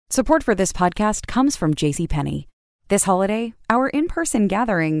Support for this podcast comes from JCPenney. This holiday, our in-person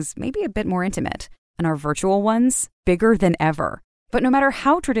gatherings may be a bit more intimate, and our virtual ones, bigger than ever. But no matter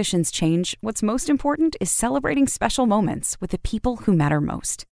how traditions change, what's most important is celebrating special moments with the people who matter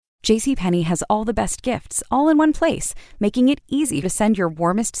most. JCPenney has all the best gifts, all in one place, making it easy to send your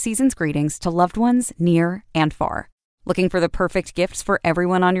warmest season's greetings to loved ones near and far. Looking for the perfect gifts for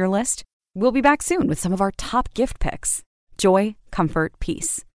everyone on your list? We'll be back soon with some of our top gift picks. Joy, comfort,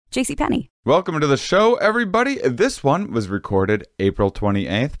 peace. JCPenney. Welcome to the show, everybody. This one was recorded April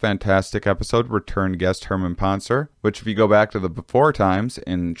 28th. Fantastic episode. Return guest Herman Pontzer, which if you go back to the before times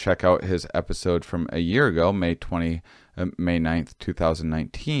and check out his episode from a year ago, May 9th,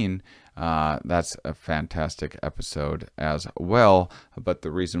 2019, that's a fantastic episode as well. But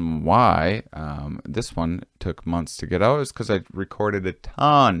the reason why this one took months to get out is because I recorded a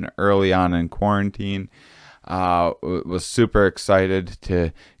ton early on in quarantine. Was super excited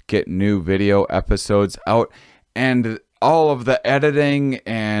to get new video episodes out, and all of the editing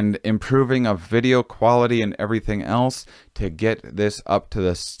and improving of video quality and everything else to get this up to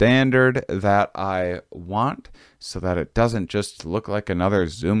the standard that I want, so that it doesn't just look like another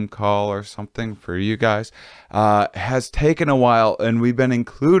Zoom call or something for you guys, has taken a while, and we've been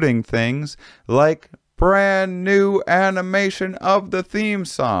including things like brand new animation of the theme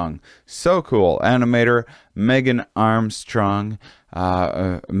song. So cool. Animator Megan Armstrong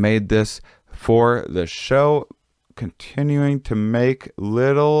made this for the show, continuing to make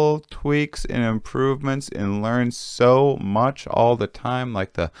little tweaks and improvements and learn so much all the time,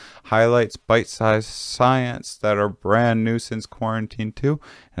 like the highlights, bite-sized science that are brand new since quarantine too.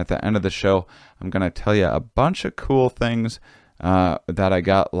 And at the end of the show, I'm going to tell you a bunch of cool things that I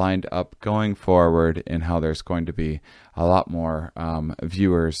got lined up going forward, and how there's going to be a lot more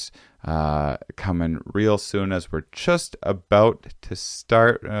viewers coming real soon, as we're just about to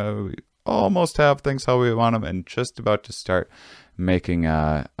start. We almost have things how we want them, and just about to start making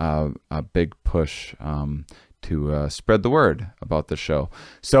a big push to spread the word about the show.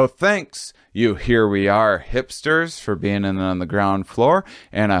 So thanks, you Here We Are hipsters, for being in on the ground floor,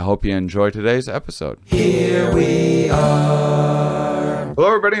 and I hope you enjoy today's episode. Here we are. Hello,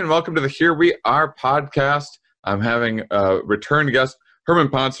 everybody, and welcome to the Here We Are podcast. I'm having a return guest. Herman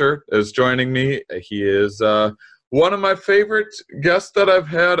Pontzer is joining me. He is one of my favorite guests that I've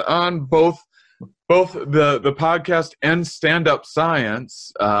had on both the podcast and stand-up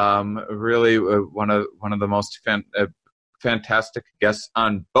science. Really one of the most fantastic guests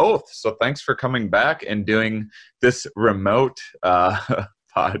on both. So thanks for coming back and doing this remote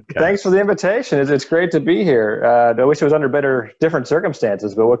podcast. Thanks for the invitation. It's great to be here. I wish it was under different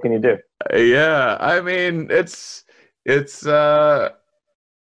circumstances, but what can you do? Yeah, I mean, it's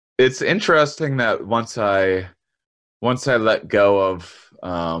interesting that once I let go of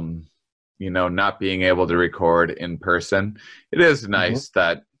not being able to record in person, it is nice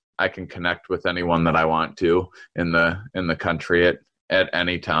that I can connect with anyone that I want to in the country at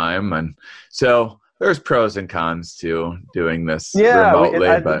any time. And so there's pros and cons to doing this remotely.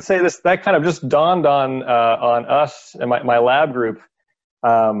 I'd say that kind of just dawned on us and my lab group.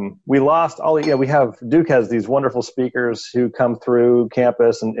 We lost Duke has these wonderful speakers who come through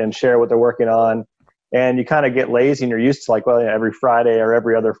campus and share what they're working on. And you kind of get lazy and you're used to every Friday or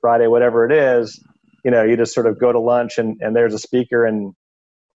every other Friday, whatever it is, you just sort of go to lunch and there's a speaker, and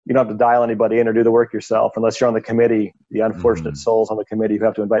you don't have to dial anybody in or do the work yourself unless you're on the committee, the unfortunate souls on the committee who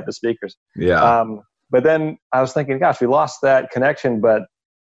have to invite the speakers. Yeah. But then I was thinking, gosh, we lost that connection, but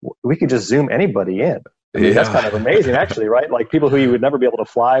we could just Zoom anybody in. I mean, that's kind of amazing, actually, right? Like people who you would never be able to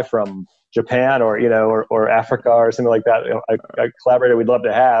fly from Japan or Africa or something like that. A collaborator we'd love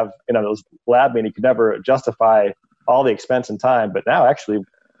to have, those lab meeting, could never justify all the expense and time. But now, actually,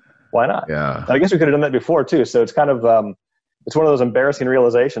 why not? Yeah. I guess we could have done that before too. So it's kind of it's one of those embarrassing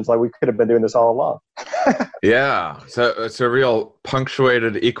realizations. Like we could have been doing this all along. Yeah. So it's a real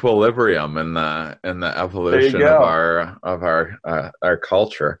punctuated equilibrium in the evolution of our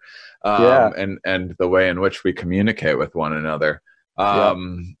culture. And the way in which we communicate with one another.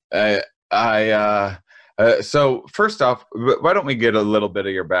 So first off, why don't we get a little bit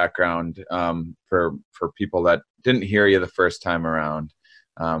of your background for people that didn't hear you the first time around?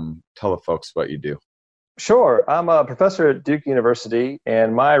 Tell the folks what you do. Sure. I'm a professor at Duke University,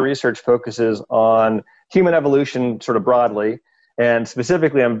 and my research focuses on human evolution sort of broadly. And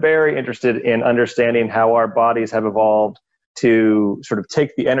specifically, I'm very interested in understanding how our bodies have evolved to sort of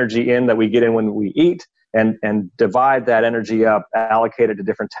take the energy in that we get in when we eat and divide that energy up, allocate it to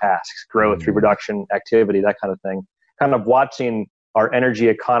different tasks, growth, reproduction, activity, that kind of thing. Kind of watching our energy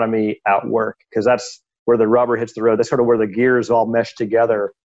economy at work, because that's where the rubber hits the road. That's sort of where the gears all mesh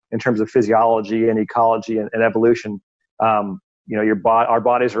together in terms of physiology and ecology and evolution. Our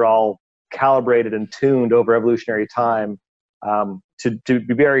bodies are all calibrated and tuned over evolutionary time to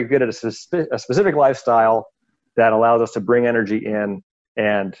be very good at a specific lifestyle that allows us to bring energy in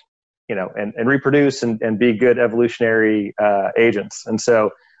and reproduce and be good evolutionary agents. And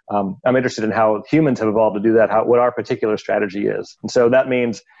so I'm interested in how humans have evolved to do that, what our particular strategy is. And so that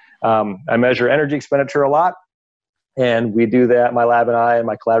means I measure energy expenditure a lot, and we do that, my lab and I and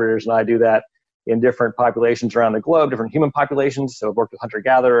my collaborators and I do that in different populations around the globe, different human populations. So I've worked with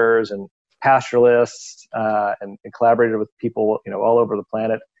hunter-gatherers and pastoralists and collaborated with people all over the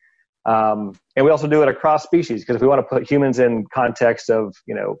planet. And we also do it across species, because if we want to put humans in context of,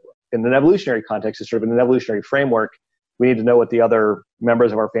 in an evolutionary context, sort of in an evolutionary framework, we need to know what the other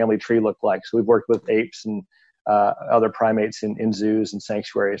members of our family tree look like. So we've worked with apes and other primates in zoos and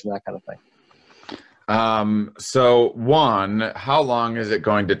sanctuaries and that kind of thing. So one, how long is it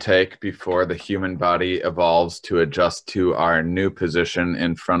going to take before the human body evolves to adjust to our new position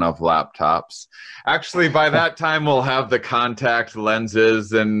in front of laptops? Actually, by that time, we'll have the contact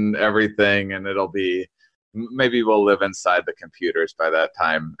lenses and everything, and maybe we'll live inside the computers by that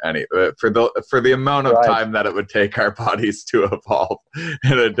time. For the amount of time that it would take our bodies to evolve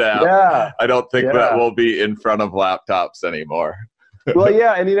and adapt, I don't think that we'll be in front of laptops anymore. Well,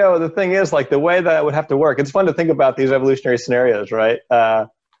 yeah, and the thing is, like, the way that would have to work, it's fun to think about these evolutionary scenarios, right?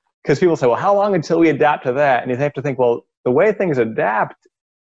 Because people say, well, how long until we adapt to that? And you have to think, well, the way things adapt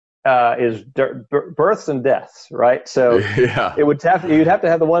is births and deaths, right? So you'd have to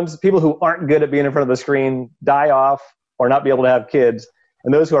have the people who aren't good at being in front of the screen die off or not be able to have kids,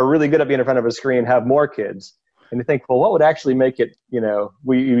 and those who are really good at being in front of a screen have more kids. And you think, well, what would actually make it,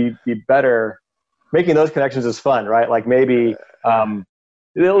 we be better? Making those connections is fun, right? Like maybe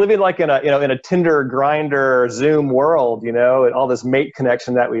living like in a Tinder, Grindr, Zoom world, and all this mate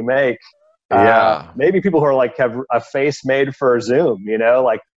connection that we make. Maybe people who are like have a face made for Zoom,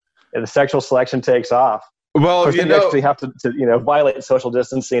 like the sexual selection takes off. Well, you actually have to violate social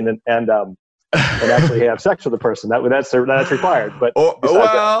distancing and actually have sex with the person. That's required. But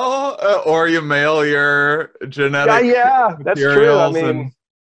or you mail your genetic that's true. I mean.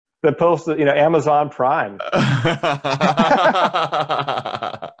 The post, Amazon Prime.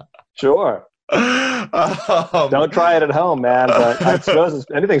 Sure. Don't try it at home, man. But I suppose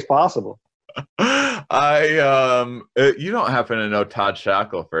anything's possible. You don't happen to know Todd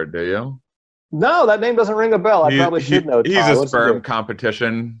Shackelford, do you? No, that name doesn't ring a bell. I probably should know Todd. He's a sperm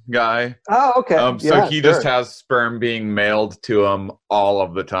competition guy. Oh, okay. So he just has sperm being mailed to him all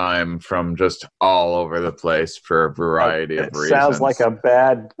of the time from just all over the place for a variety of reasons. Sounds like a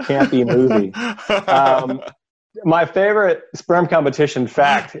bad, campy movie. My favorite sperm competition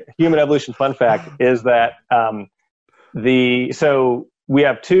fact, human evolution fun fact, is that we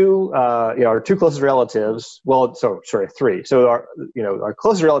have our two closest relatives. Well, three. So our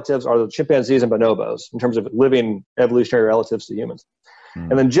closest relatives are the chimpanzees and bonobos in terms of living evolutionary relatives to humans.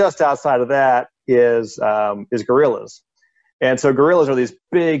 And then just outside of that is gorillas. And so gorillas are these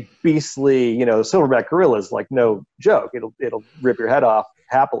big, beastly, silverback gorillas, like no joke. It'll rip your head off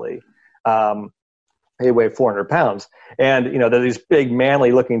happily. They weigh 400 pounds. And, they're these big,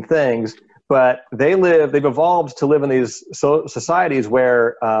 manly looking things. But they've evolved to live in these societies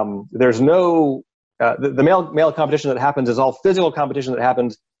where there's no, the male competition that happens is all physical competition that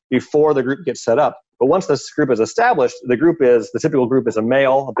happens before the group gets set up. But once this group is established, the typical group is a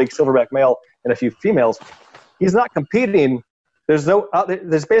male, a big silverback male, and a few females. He's not competing. There's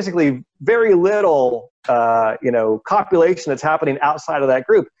basically very little, copulation that's happening outside of that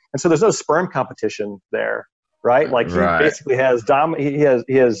group. And so there's no sperm competition there. Right, like he basically has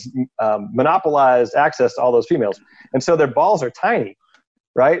monopolized access to all those females, and so their balls are tiny,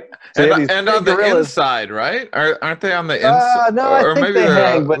 right? So and on the inside, right? Aren't they on the inside? No, I think they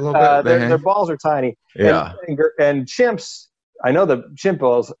hang, but their balls are tiny. Yeah, and chimps, I know the chimp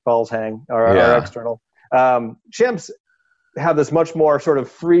balls hang are external. Chimps have this much more sort of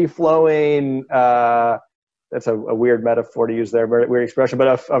free flowing. That's a weird metaphor to use there, weird expression,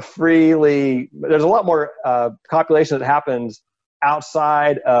 but there's a lot more copulation that happens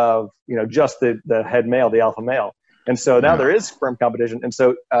outside of, just the head male, the alpha male. And so now there is sperm competition. And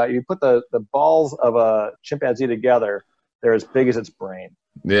so you put the balls of a chimpanzee together, they're as big as its brain.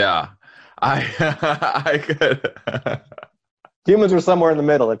 Yeah. I could. Humans are somewhere in the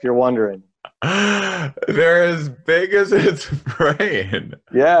middle, if you're wondering. They're as big as its brain.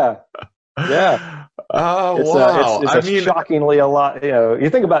 Yeah. Oh, wow. It's shockingly a lot. You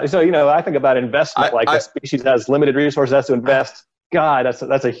think about I think about investment. A species has limited resources, has to invest. God,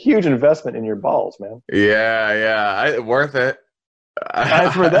 that's a huge investment in your balls, man. Yeah, worth it.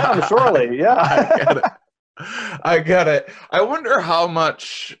 For them, surely, yeah. I get it. I get it. I wonder how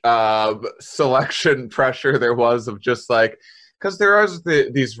much selection pressure there was of just like, because there is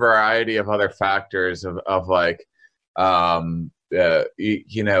these variety of other factors of like,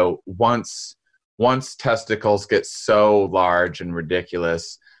 you know, once testicles get so large and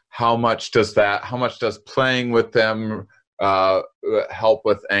ridiculous, how much does playing with them help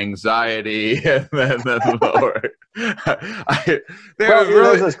with anxiety? And then lower.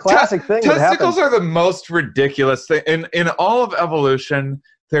 There's this classic thing that testicles happens. are the most ridiculous thing in all of evolution.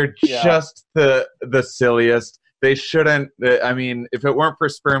 They're just the silliest. They shouldn't. I mean, if it weren't for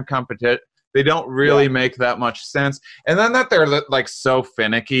sperm competition, they don't really make that much sense. And then that they're like so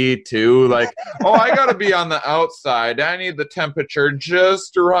finicky too. Like, oh, I got to be on the outside. I need the temperature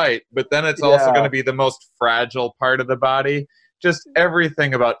just right. But then it's also going to be the most fragile part of the body. Just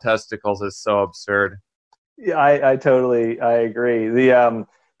everything about testicles is so absurd. Yeah, I agree.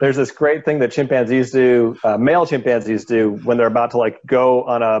 There's this great thing that chimpanzees do, male chimpanzees do, when they're about to like go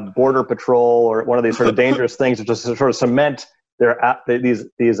on a border patrol or one of these sort of dangerous things, to just sort of cement these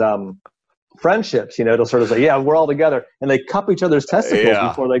friendships. You know, to sort of say, yeah, we're all together, and they cup each other's testicles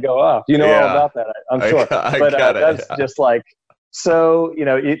before they go off. You know all about that, I'm sure. But that's just like, so, you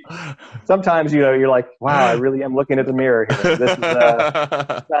know, sometimes, you know, you're like, wow, I really am looking at the mirror here. This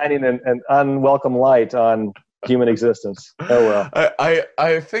is shining an unwelcome light on human existence. Oh well.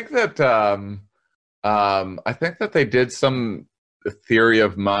 I think that I think that they did some theory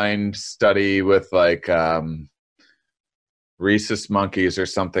of mind study with like rhesus monkeys or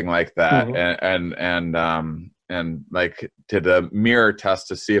something like that, and like did a mirror test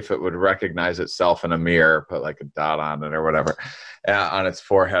to see if it would recognize itself in a mirror, put like a dot on it or whatever on its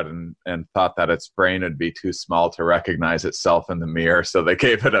forehead, and thought that its brain would be too small to recognize itself in the mirror, so they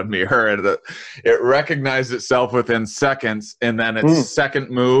gave it a mirror, and it recognized itself within seconds, and then its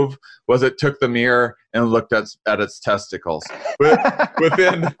second move was it took the mirror and looked at its testicles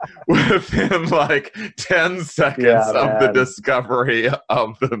within like 10 seconds of the discovery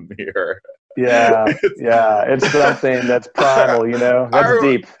of the mirror. It's something that's primal, you know. That's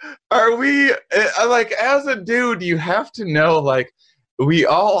deep. Are we like, as a dude, you have to know, like, we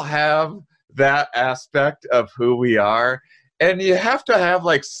all have that aspect of who we are, and you have to have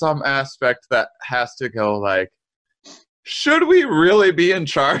like some aspect that has to go like, should we really be in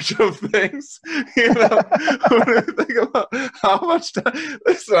charge of things? You know, when I think about how much time,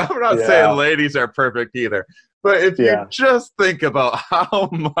 listen, I'm not saying ladies are perfect either, but if you just think about how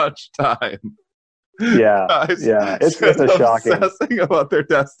much time it's a shocking obsessing about their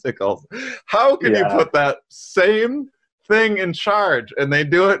testicles, how can you put that same thing in charge? And they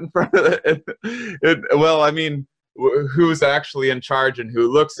do it in front of it. Well, I mean, who's actually in charge and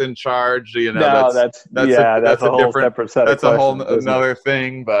who looks in charge? You know, that's a whole different, separate set. That's a whole another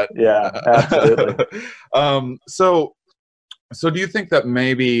thing. But absolutely. So do you think that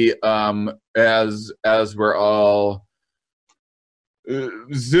maybe as we're all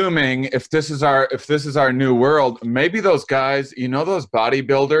zooming, if this is our new world, maybe those guys, you know, those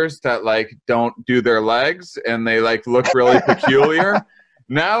bodybuilders that like don't do their legs and they like look really peculiar,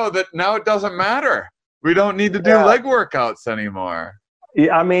 now it doesn't matter. We don't need to do leg workouts anymore.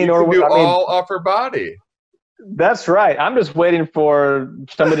 Yeah, I mean, all upper body. That's right. I'm just waiting for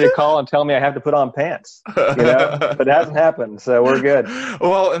somebody to call and tell me I have to put on pants, you know, but it hasn't happened, so we're good.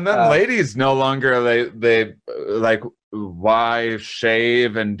 Well, and then ladies no longer, they like, why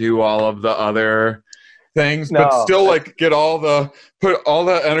shave and do all of the other things, but still like put all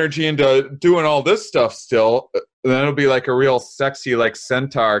the energy into doing all this stuff still. Then it'll be like a real sexy, like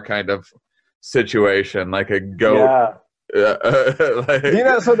centaur kind of situation, like a goat. Like, you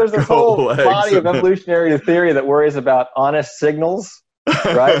know, so there's this whole body of evolutionary theory that worries about honest signals,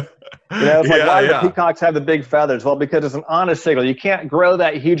 right? You know, it's like, why do the peacocks have the big feathers? Well, because it's an honest signal. You can't grow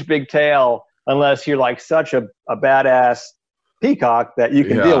that huge big tail unless you're like such a badass peacock that you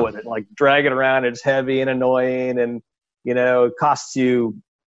can deal with it. Like, drag it around, it's heavy and annoying, and you know, it costs you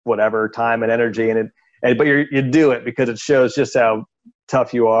whatever time and energy, but you do it because it shows just how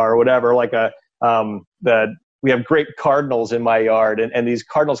tough you are or whatever. Like we have great cardinals in my yard, and these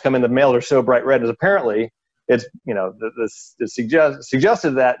cardinals come in the mail. They're so bright red. As apparently, it's, you know,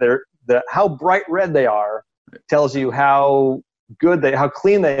 suggested that how bright red they are tells you how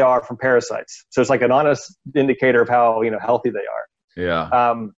clean they are from parasites. So it's like an honest indicator of how, you know, healthy they are.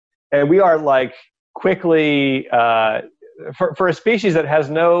 Yeah. And we are like quickly for a species that has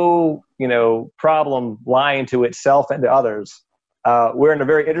no, you know, problem lying to itself and to others. We're in a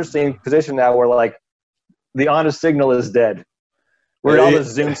very interesting position now where like, the honest signal is dead. We're all this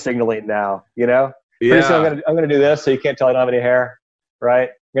Zoom signaling now, you know? Pretty soon I'm gonna do this, so you can't tell I don't have any hair. right?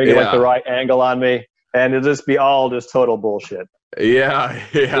 I'm gonna get like the right angle on me, and it'll just be all just total bullshit. Yeah.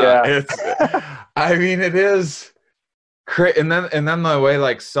 It's, I mean, it is. And then the way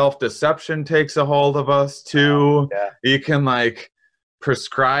like self-deception takes a hold of us too. You can like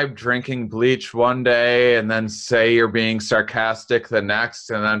prescribe drinking bleach one day and then say you're being sarcastic the next,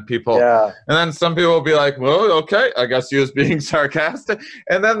 and then some people will be like, well, okay, I guess you was being sarcastic,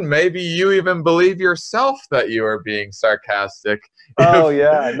 and then maybe you even believe yourself that you are being sarcastic.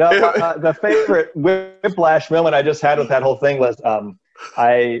 The favorite whiplash moment I just had with that whole thing was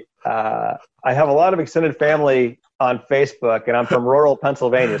I have a lot of extended family on Facebook, and I'm from rural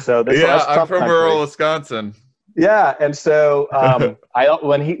Pennsylvania, so I'm from rural Wisconsin. Yeah, and so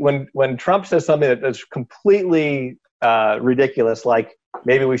when Trump says something that's completely ridiculous, like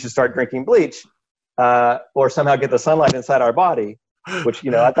maybe we should start drinking bleach, or somehow get the sunlight inside our body, which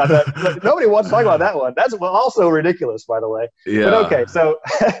I thought that nobody wants to talk about that one. That's also ridiculous, by the way. Yeah. But okay, so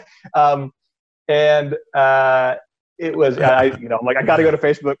it was I'm like, I got to go to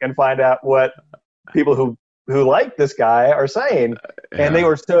Facebook and find out what people who like this guy are saying. And they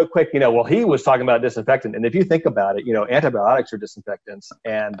were so quick, well, he was talking about disinfectant. And if you think about it, antibiotics are disinfectants.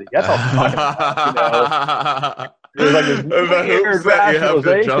 And that's all I'm talking about. There's like this weird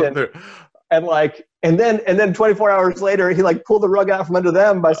rationalization. And then 24 hours later, he like pulled the rug out from under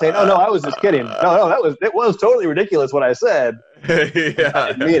them by saying, oh, no, I was just kidding. No, it was totally ridiculous what I said. I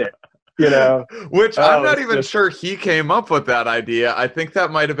didn't mean it. Which I'm not even sure he came up with that idea. I think that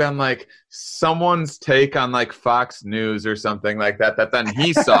might have been like someone's take on like Fox News or something like that then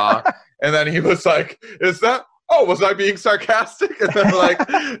he saw, and then he was like, was I being sarcastic? And then like,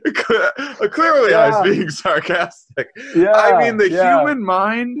 clearly I was being sarcastic. Yeah, I mean, the human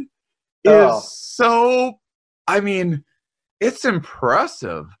mind is so, it's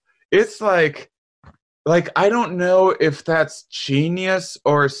impressive. It's like I don't know if that's genius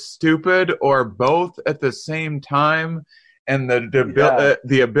or stupid or both at the same time. And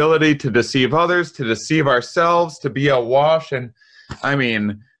the ability to deceive others, to deceive ourselves, to be awash. And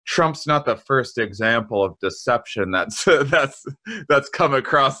Trump's not the first example of deception that's come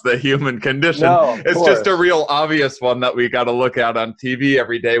across the human condition. No, it's just a real obvious one that we got to look at on TV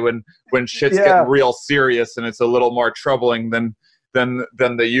every day when shit's getting real serious, and it's a little more troubling than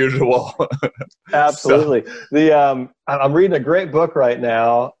the usual. Absolutely. I'm reading a great book right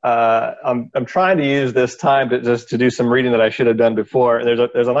now. I'm trying to use this time to do some reading that I should have done before.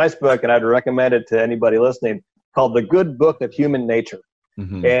 There's a nice book, and I'd recommend it to anybody listening, called The Good Book of Human Nature.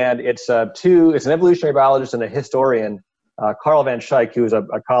 Mm-hmm. And it's an evolutionary biologist and a historian, Carl van Schaik, who's a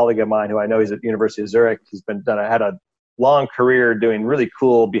colleague of mine who I know he's at the University of Zurich. He's had a long career doing really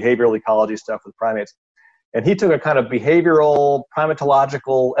cool behavioral ecology stuff with primates. And he took a kind of behavioral,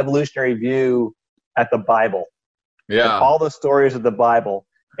 primatological, evolutionary view at the Bible. Yeah. And all the stories of the Bible.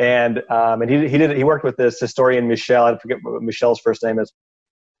 And he worked with this historian, Michel. I forget what Michel's first name is.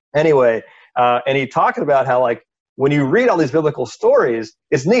 Anyway, and he talked about how, like, when you read all these biblical stories,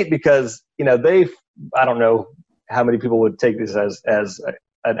 it's neat because, I don't know how many people would take this as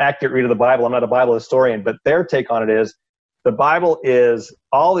an accurate read of the Bible. I'm not a Bible historian, but their take on it is the Bible is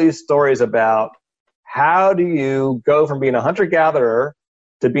all these stories about how do you go from being a hunter-gatherer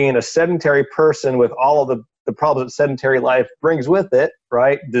to being a sedentary person with all of the problems that sedentary life brings with it,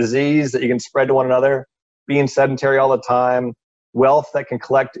 right? Disease that you can spread to one another, being sedentary all the time, wealth that can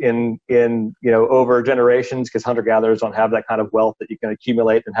collect in over generations, because hunter-gatherers don't have that kind of wealth that you can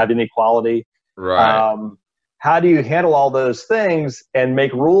accumulate and have inequality. Right. How do you handle all those things and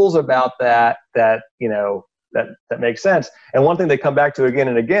make rules about that make sense? And one thing they come back to again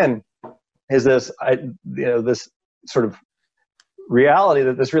and again is this sort of reality,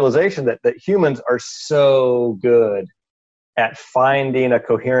 this realization that humans are so good at finding a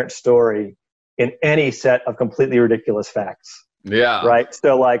coherent story in any set of completely ridiculous facts. Yeah. Right.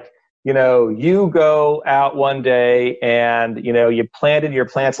 So like, you go out one day and, you planted your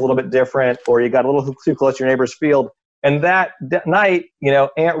plants a little bit different, or you got a little too close to your neighbor's field. And that night,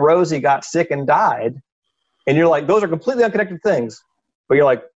 Aunt Rosie got sick and died. And you're like, those are completely unconnected things. But you're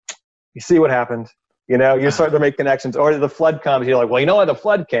like, you see what happened? You start to make connections. Or the flood comes. You're like, well, why the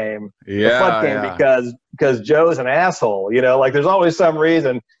flood came? Yeah, the flood came because Joe's an asshole. Like there's always some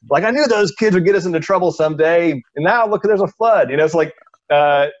reason. Like, I knew those kids would get us into trouble someday. And now look, there's a flood. It's like,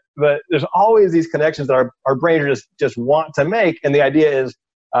 but there's always these connections that our brains just want to make. And the idea is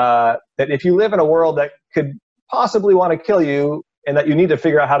that if you live in a world that could possibly want to kill you, and that you need to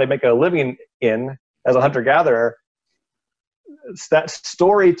figure out how to make a living in as a hunter-gatherer, that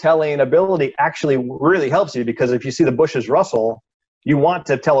storytelling ability actually really helps you, because if you see the bushes rustle, you want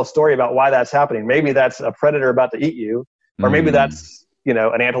to tell a story about why that's happening. Maybe that's a predator about to eat you, or maybe that's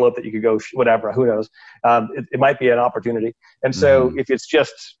an antelope that you could go, whatever, who knows? It might be an opportunity. And so if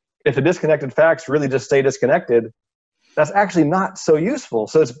the disconnected facts really just stay disconnected, that's actually not so useful.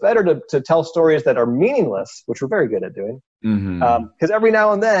 So it's better to tell stories that are meaningless, which we're very good at doing. Because every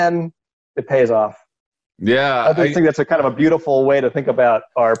now and then it pays off. Yeah. I think that's a kind of a beautiful way to think about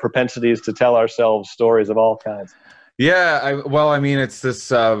our propensities to tell ourselves stories of all kinds. Yeah. It's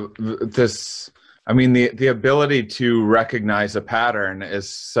the ability to recognize a pattern is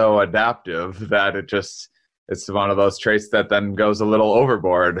so adaptive that it's one of those traits that then goes a little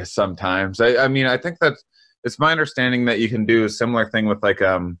overboard sometimes. I think that it's my understanding that you can do a similar thing with like,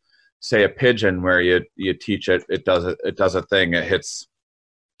 say a pigeon where you teach it does a thing. It hits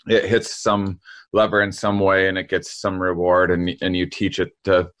some lever in some way and it gets some reward, and you teach it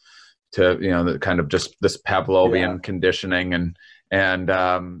to the kind of just this Pavlovian conditioning, and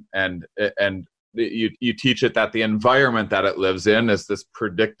you teach it that the environment that it lives in is this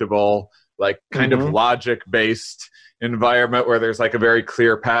predictable, like kind of logic based environment where there's like a very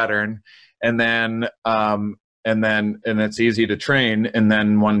clear pattern, and then it's easy to train, and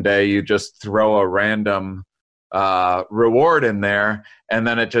then one day you just throw a random reward in there, and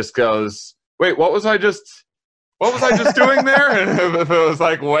then it just goes, wait, what was I just doing there? And if it was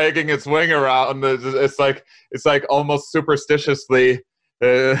like wagging its wing around, it's like almost superstitiously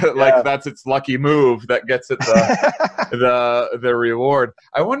like that's its lucky move that gets it the reward.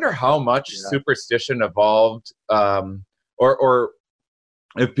 I wonder how much superstition evolved, or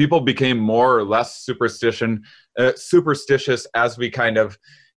if people became more or less superstitious as we kind of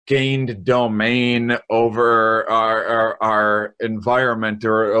gained domain over our environment,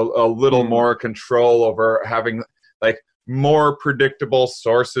 or a little more control over having like more predictable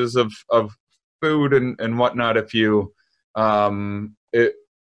sources of food and whatnot. If you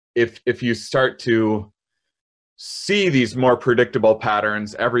if you start to see these more predictable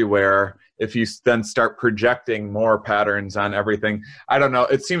patterns everywhere, if you then start projecting more patterns on everything, I don't know.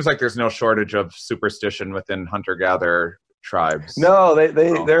 It seems like there's no shortage of superstition within hunter-gatherer tribes. No,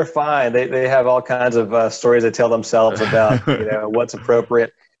 they're fine. They have all kinds of stories they tell themselves about what's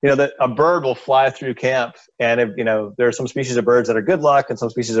appropriate. That a bird will fly through camp, and if there are some species of birds that are good luck and some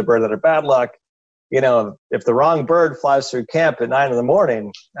species of birds that are bad luck. If the wrong bird flies through camp at 9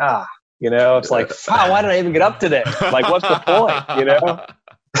 a.m, it's like, wow, why did I even get up today? Like, what's the point?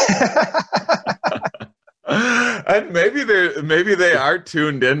 And maybe they are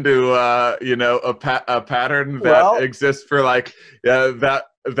tuned into a pattern that exists for like that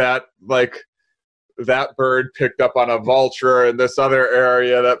bird picked up on a vulture in this other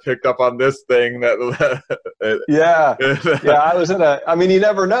area that picked up on this thing that I was in you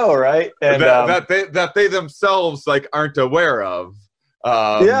never know, right? And that they themselves like aren't aware of.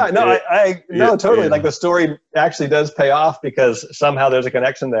 Totally. Like the story actually does pay off because somehow there's a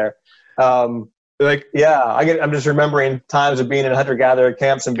connection there. I'm just remembering times of being in hunter-gatherer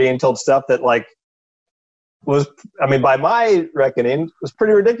camps and being told stuff that like was, by my reckoning, was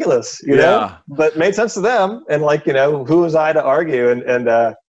pretty ridiculous, but made sense to them. And like, who was I to argue?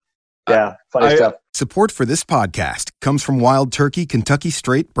 Funny stuff. Support for this podcast comes from Wild Turkey Kentucky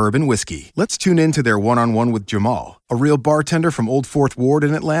Straight Bourbon Whiskey. Let's tune in to their one-on-one with Jamal, a real bartender from Old Fourth Ward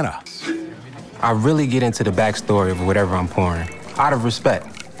in Atlanta. I really get into the backstory of whatever I'm pouring, out of respect.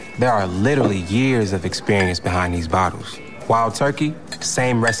 There are literally years of experience behind these bottles. Wild Turkey,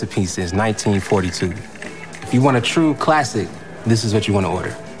 same recipe since 1942. If you want a true classic, this is what you want to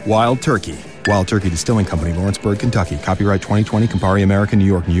order. Wild Turkey. Wild Turkey Distilling Company, Lawrenceburg, Kentucky. Copyright 2020, Campari American, New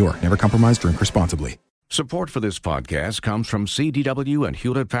York, New York. Never compromise, drink responsibly. Support for this podcast comes from CDW and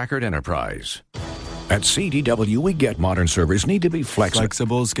Hewlett-Packard Enterprise. At CDW, we get modern servers need to be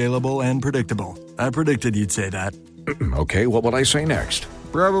flexible, scalable, and predictable. I predicted you'd say that. Okay, what will I say next?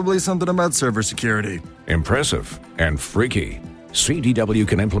 Probably something about server security. Impressive and freaky. CDW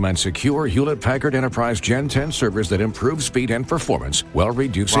can implement secure Hewlett-Packard Enterprise Gen 10 servers that improve speed and performance while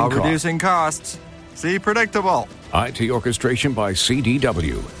reducing costs. See predictable. IT orchestration by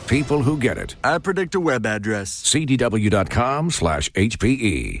CDW. People who get it. I predict a web address.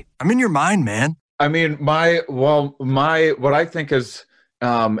 CDW.com/HPE. I'm in your mind, man. What I think is,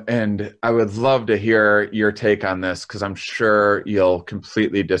 and I would love to hear your take on this because I'm sure you'll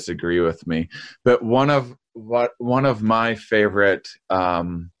completely disagree with me. But one of my favorite,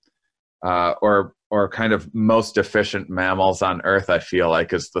 or kind of most efficient mammals on Earth, I feel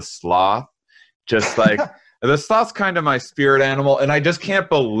like, is the sloth. Just like the sloth's kind of my spirit animal, and I just can't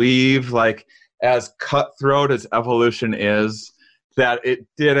believe, like, as cutthroat as evolution is, that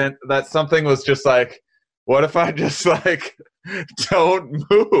something was just like, what if I just like don't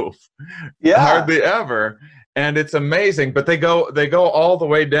move? Yeah. Hardly ever. and it's amazing. But they go all the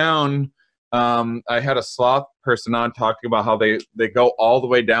way down. I had a sloth person on talking about how they go all the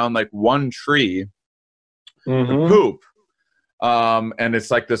way down like one tree to poop. And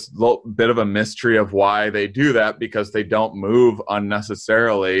it's like this little bit of a mystery of why they do that, because they don't move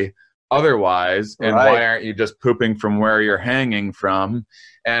unnecessarily otherwise. And why aren't you just pooping from where you're hanging from?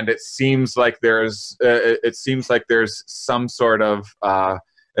 And it seems like there's some sort of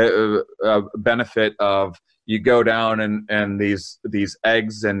benefit of you go down and these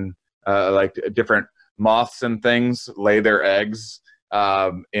eggs and like different moths and things lay their eggs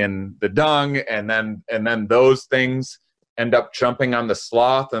in the dung, and then those things end up jumping on the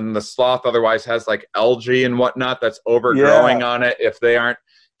sloth, and the sloth otherwise has like algae and whatnot that's overgrowing on it if they aren't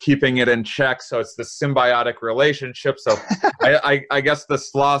keeping it in check. So it's the symbiotic relationship. So I guess the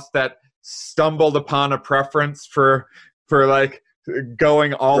sloths that stumbled upon a preference for like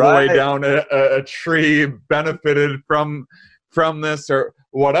going all the way down a tree benefited from this or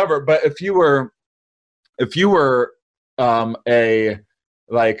whatever. But if you were to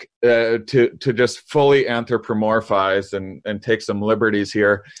just fully anthropomorphize and take some liberties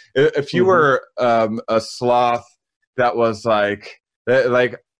here, if you were a sloth that was like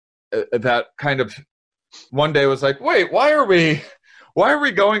that kind of one day was like, wait, why are we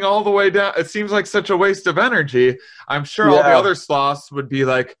going all the way down? It seems like such a waste of energy. I'm sure all the other sloths would be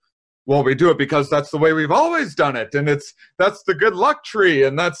like, well, we do it because that's the way we've always done it, and that's the good luck tree,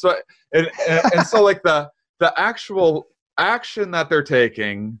 and that's what and so like the actual action that they're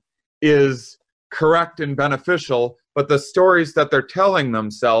taking is correct and beneficial, but the stories that they're telling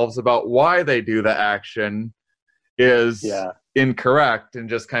themselves about why they do the action is incorrect and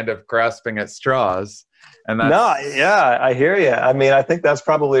just kind of grasping at straws. And that's I hear you. I mean, I think that's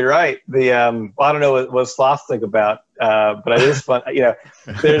probably right. The I don't know what sloths think about, but it is fun.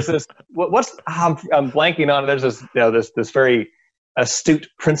 There's this. I'm blanking on it. There's this this very astute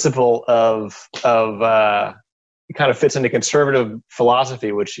principle of it kind of fits into conservative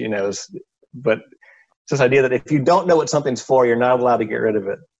philosophy, which but it's this idea that if you don't know what something's for, you're not allowed to get rid of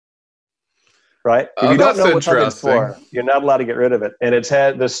it. Right? If you don't know what something's for, you're not allowed to get rid of it. And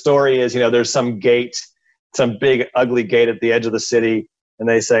the story is, there's some gate, some big ugly gate at the edge of the city, and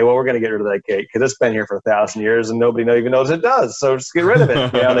they say, well, we're going to get rid of that gate because it's been here for 1,000 years and nobody even knows it does. So just get rid of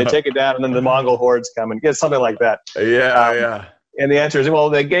it. And they take it down, and then the Mongol hordes come and get something like that. And the answer is, well,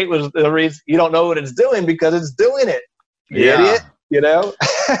 the gate was the reason. You don't know what it's doing because it's doing it. Idiot.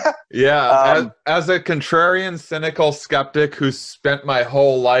 As a contrarian, cynical skeptic who's spent my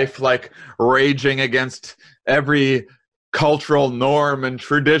whole life like raging against every cultural norm and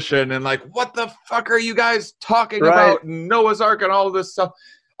tradition and like, what the fuck are you guys talking about? Noah's Ark and all of this stuff.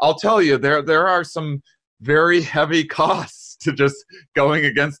 I'll tell you, there are some very heavy costs to just going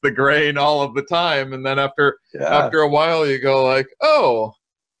against the grain all of the time, and then after a while you go like,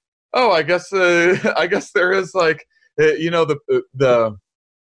 I guess there is like, I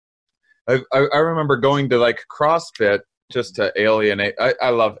remember going to like CrossFit just to alienate. I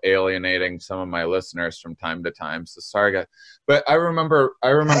love alienating some of my listeners from time to time. So sorry, guys. But I remember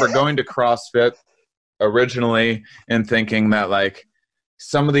going to CrossFit originally and thinking that like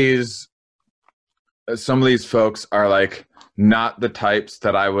some of these folks are like not the types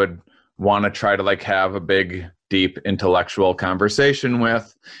that I would want to try to like have a big, deep intellectual conversation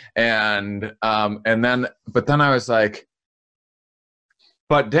with. And then I was like,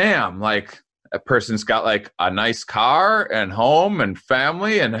 but damn, like a person's got like a nice car and home and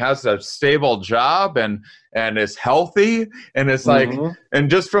family and has a stable job and is healthy and it's like, and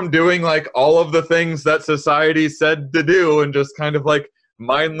just from doing like all of the things that society said to do and just kind of like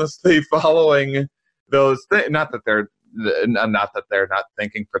mindlessly following those things, not that they're not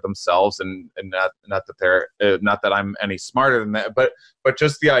thinking for themselves and not that they're not that I'm any smarter than that, but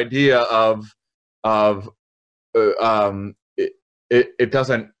just the idea of it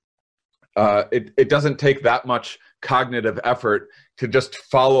doesn't take that much cognitive effort to just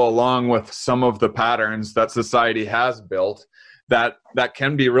follow along with some of the patterns that society has built that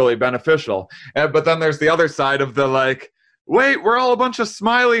can be really beneficial. But then there's the other side of the like, wait, we're all a bunch of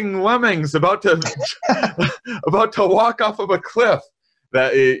smiling lemmings about to walk off of a cliff.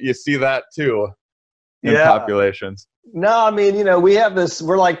 That you see that too in populations. No, I mean, we have this.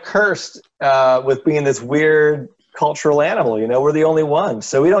 We're like cursed with being this weird cultural animal. We're the only ones,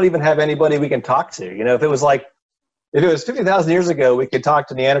 so we don't even have anybody we can talk to. If it was 50,000 years ago, we could talk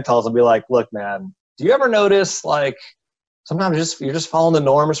to Neanderthals and be like, look, man, do you ever notice like sometimes you're just following the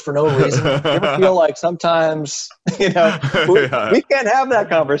norms for no reason? You ever feel like sometimes, we can't have that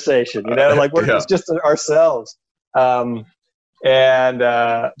conversation, like we're just ourselves. And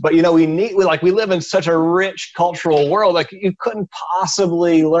but we live in such a rich cultural world. Like you couldn't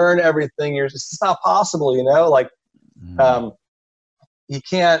possibly learn everything. It's not possible, you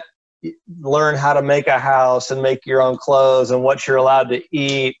can't learn how to make a house and make your own clothes and what you're allowed to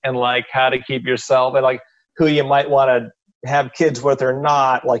eat and like how to keep yourself and like who you might want to have kids with or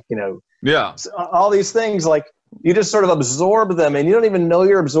not, all these things, like you just sort of absorb them and you don't even know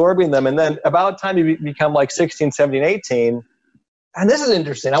you're absorbing them. And then about the time you become like 16, 17, 18, and this is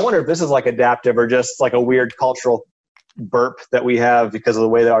interesting. I wonder if this is like adaptive or just like a weird cultural burp that we have because of the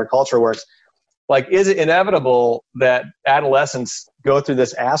way that our culture works. Like, is it inevitable that adolescents go through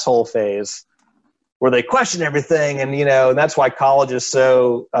this asshole phase where they question everything? And, and that's why college is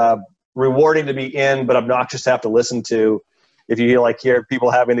so rewarding to be in, but obnoxious to have to listen to. If you hear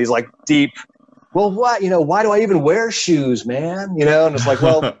people having these like deep, well, what, why do I even wear shoes, man? And it's like,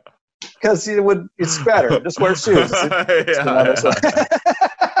 well, because it's better. Just wear shoes.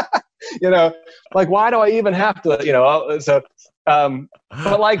 Like, why do I even have to,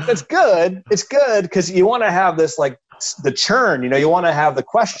 but like, that's good. It's good because you want to have this, like the churn, you want to have the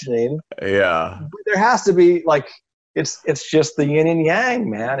questioning. Yeah. But there has to be like, it's just the yin and yang,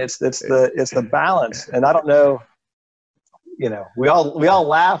 man. It's the balance. And I don't know, we all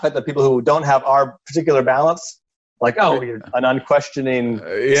laugh at the people who don't have our particular balance. Like, oh, you're an unquestioning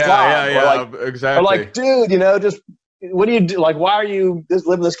slob. Exactly. Or like, dude, just what do you do? Like, why are you just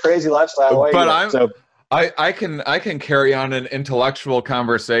living this crazy lifestyle? I can carry on an intellectual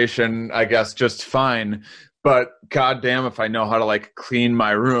conversation, I guess, just fine. But goddamn, if I know how to like clean my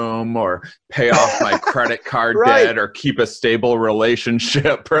room or pay off my credit card right. debt or keep a stable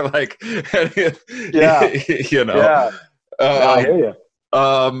relationship or like, Yeah. Yeah. I hear you.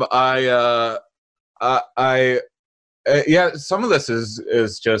 Some of this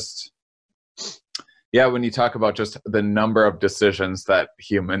is just, when you talk about just the number of decisions that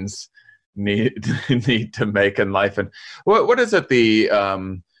humans need to make in life, and what is it, the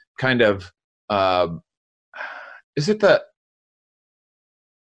kind of is it the,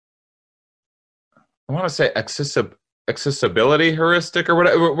 I want to say accessibility heuristic or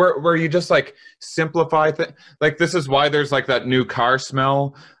whatever, where you just like simplify things. Like, this is why there's like that new car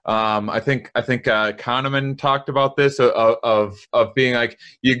smell. I think Kahneman talked about this of being like,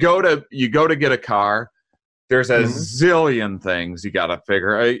 you go to get a car, there's a zillion things you got to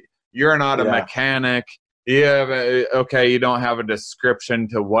figure out. You're not a mechanic. You don't have a description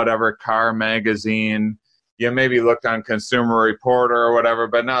to whatever car magazine. You maybe looked on Consumer Reporter or whatever,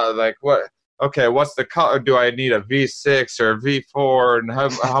 but no, like, what? Okay, what's the color? Do I need a V6 or a V4? And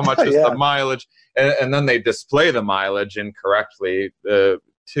how much is the mileage? And then they display the mileage incorrectly too.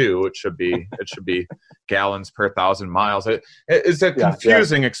 It should be gallons per 1,000 miles. It's a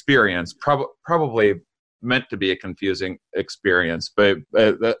confusing experience. Probably meant to be a confusing experience, but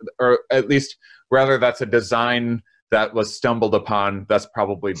or at least rather that's a design that was stumbled upon that's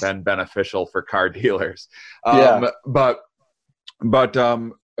probably been beneficial for car dealers. But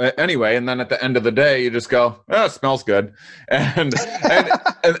anyway, and then at the end of the day, you just go, oh, it smells good. And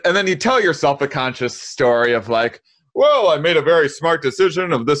then you tell yourself a conscious story of like, well, I made a very smart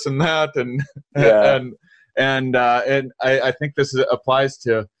decision of this and that. And I think this applies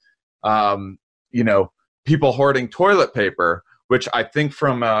to, people hoarding toilet paper, which I think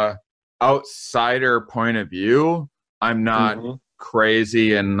from a outsider point of view, I'm not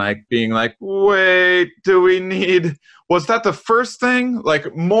crazy and like being like, wait, was that the first thing?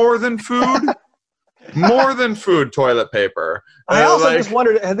 Like, more than food? More than food, toilet paper. I also just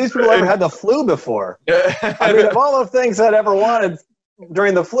wondered, have these people ever had the flu before? I mean, of all the things I'd ever wanted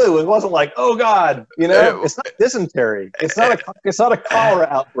during the flu, it wasn't like, oh God, it's not dysentery. It's not a cholera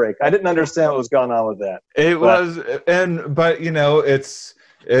outbreak. I didn't understand what was going on with that.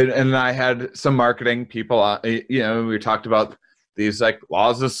 And I had some marketing people, we talked about these like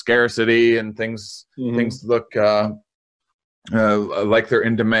laws of scarcity and things look like they're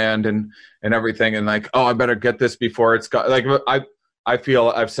in demand and everything. And like, oh, I better get this before it's got, like, I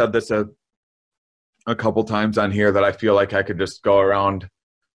feel I've said this a couple times on here that I feel like I could just go around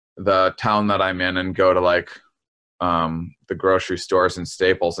the town that I'm in and go to like the grocery stores and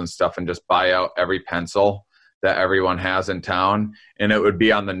Staples and stuff and just buy out every pencil that everyone has in town, and it would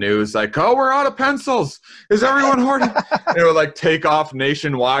be on the news like, oh, we're out of pencils. Is everyone hoarding? It would like take off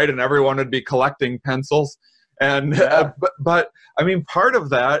nationwide and everyone would be collecting pencils. And but I mean, part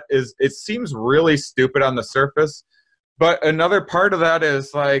of that is, it seems really stupid on the surface, but another part of that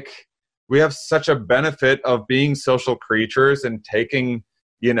is like, we have such a benefit of being social creatures and taking,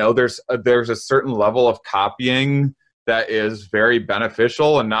 there's a certain level of copying that is very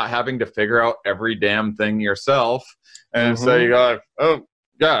beneficial and not having to figure out every damn thing yourself. And so you go, oh,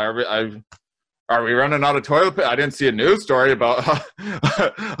 yeah, are we running out of toilet paper? I didn't see a news story about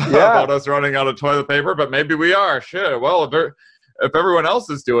about us running out of toilet paper, but maybe we are. Shit. Well, if everyone else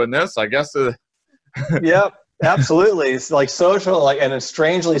is doing this, I guess. Yep, absolutely. It's like social, and it's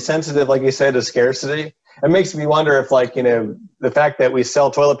strangely sensitive, like you said, to scarcity. It makes me wonder if, the fact that we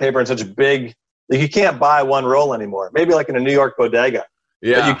sell toilet paper in such big, you can't buy one roll anymore. Maybe like in a New York bodega.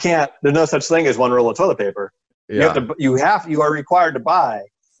 Yeah. But you can't. There's no such thing as one roll of toilet paper. Yeah. You are required to buy,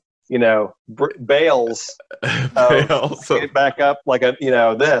 bales. Get back up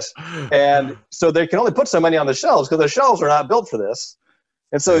this, and so they can only put so many on the shelves because the shelves are not built for this.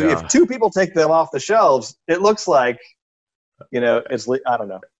 And so if two people take them off the shelves, it looks like, it's, I don't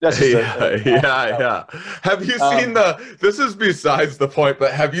know. That's just yeah. Have you seen this is besides the point,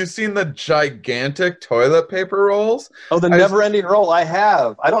 but have you seen the gigantic toilet paper rolls? Oh, the never-ending roll. I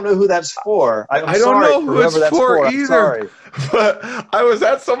have. I don't know who that's for. I don't know who it's for either. But I was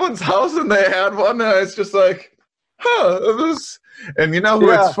at someone's house and they had one, and it's just like, and you know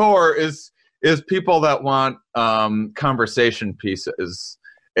who it's for is people that want conversation pieces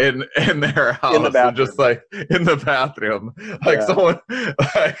in their house, in the bathroom. Just like in the bathroom, someone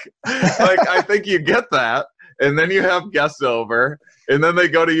like I think you get that, and then you have guests over, and then they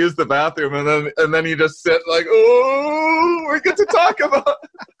go to use the bathroom, and then you just sit like, oh, we get to talk about.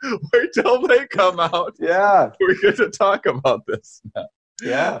 Wait till they come out. Yeah, we get to talk about this now.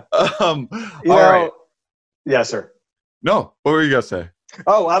 Yeah. All right. Yes, sir. No, what were you gonna say?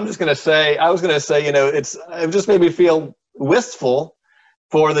 Oh, I was gonna say, it just made me feel wistful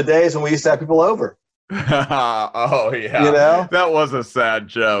for the days when we used to have people over. Oh yeah, that was a sad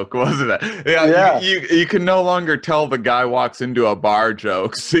joke, wasn't it? Yeah. You can no longer tell the guy walks into a bar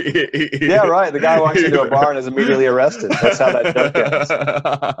jokes. Yeah, right. The guy walks into a bar and is immediately arrested. That's how that joke ends.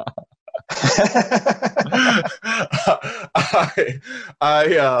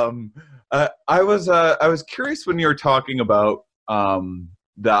 I was curious when you were talking about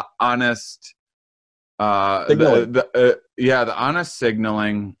the honest signaling. The honest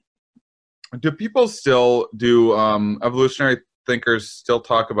signaling. Do people still evolutionary thinkers still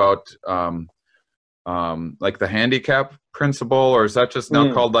talk about like the handicap principle, or is that just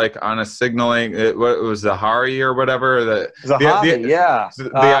now called like honest signaling? What was Zahari or whatever? The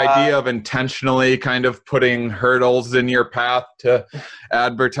idea of intentionally kind of putting hurdles in your path to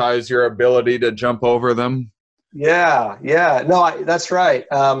advertise your ability to jump over them. Yeah. No, that's right.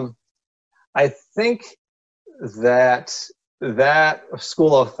 I think that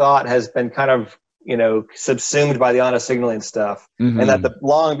school of thought has been kind of, subsumed by the honest signaling stuff, and that the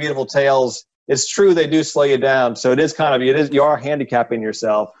long, beautiful tales, it's true, they do slow you down. So you are handicapping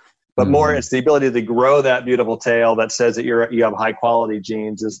yourself, but more it's the ability to grow that beautiful tale that says that you have high quality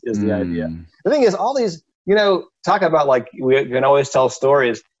genes is the idea. The thing is, all these, talk about, like, we can always tell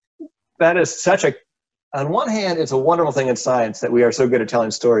stories. That is on one hand, it's a wonderful thing in science that we are so good at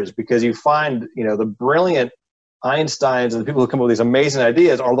telling stories, because you find, the brilliant Einsteins and the people who come up with these amazing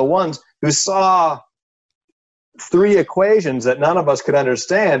ideas are the ones who saw 3 equations that none of us could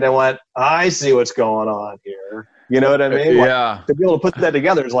understand and went, I see what's going on here. You know what I mean? Yeah. To be able to put that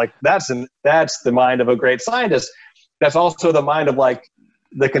together is like, that's the mind of a great scientist. That's also the mind of, like,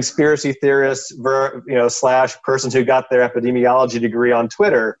 the conspiracy theorists, / persons who got their epidemiology degree on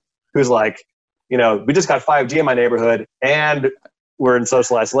Twitter, who's like, we just got 5G in my neighborhood and we're in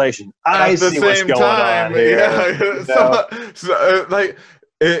social isolation. I see what's going on here. Yeah.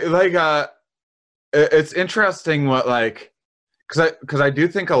 It's interesting what, like, because I do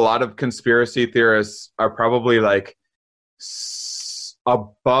think a lot of conspiracy theorists are probably like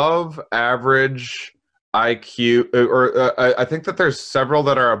above average IQ, or I think that there's several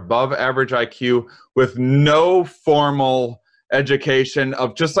that are above average IQ with no formal education,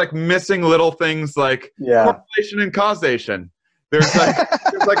 of just like missing little things like correlation and causation. There's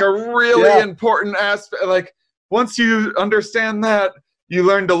like a really important aspect. Like, once you understand that, you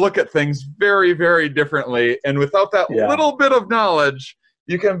learn to look at things very, very differently. And without that little bit of knowledge,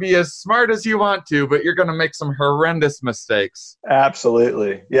 you can be as smart as you want to, but you're going to make some horrendous mistakes.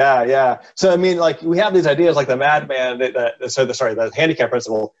 Absolutely. Yeah. So, I mean, like, we have these ideas like the madman, the handicap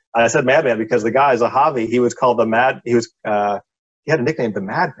principle. I said madman because the guy, Zahavi, he was called he had a nickname, the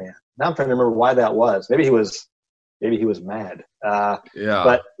madman. Now I'm trying to remember why that was. Maybe he was mad.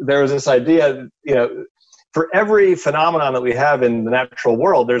 But there was this idea, for every phenomenon that we have in the natural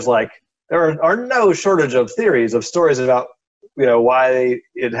world, there are no shortage of theories, of stories about, why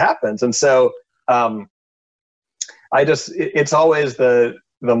it happens. And so it's always the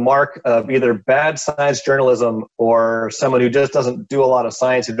the mark of either bad science journalism or someone who just doesn't do a lot of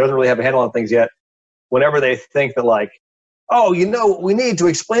science, who doesn't really have a handle on things yet, whenever they think that like, oh, we need to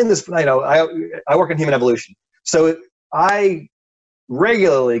explain this. I work in human evolution. So I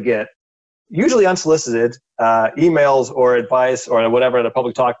regularly get, usually unsolicited, emails or advice or whatever at a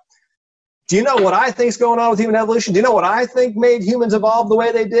public talk. Do you know what I think is going on with human evolution? Do you know what I think made humans evolve the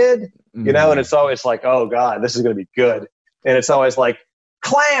way they did? And it's always like, oh God, this is going to be good. And it's always like,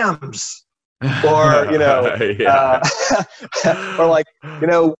 clams, or or like,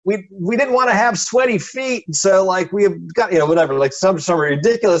 we didn't want to have sweaty feet, so like we have got whatever, like some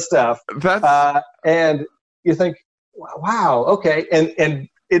ridiculous stuff. And you think, wow, okay, and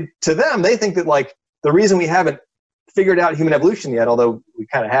to them, they think that like the reason we haven't figured out human evolution yet, although we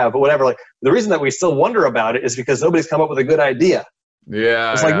kind of have, but whatever, like the reason that we still wonder about it is because nobody's come up with a good idea.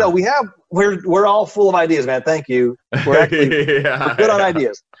 Yeah, it's like, no, we're all full of ideas, man. Thank you. We're actually we're good on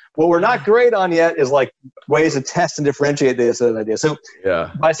ideas. What we're not great on yet is like ways to test and differentiate these ideas. So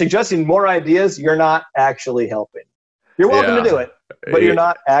by suggesting more ideas, you're not actually helping. You're welcome to do it, but you're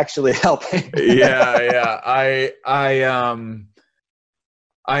not actually helping.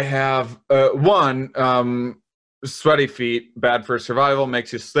 I have sweaty feet, bad for survival,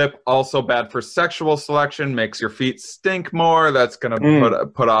 makes you slip. Also bad for sexual selection, makes your feet stink more. That's gonna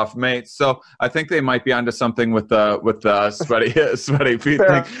put off mates. So I think they might be onto something with the sweaty feet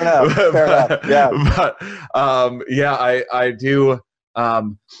thing. Fair enough. Yeah. But I do.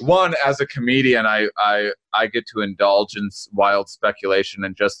 One, as a comedian, I get to indulge in wild speculation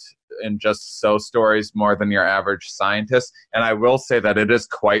and just so stories more than your average scientist, and I will say that it is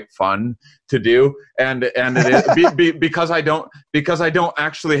quite fun to do, and it is because I don't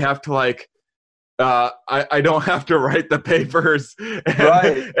actually have to like I don't have to write the papers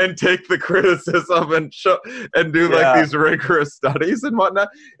and take the criticism and do like these rigorous studies and whatnot.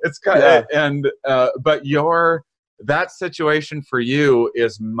 It's kind of but that situation for you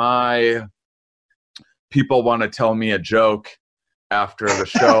is my people want to tell me a joke after the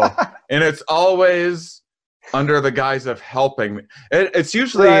show, and it's always under the guise of helping me. It's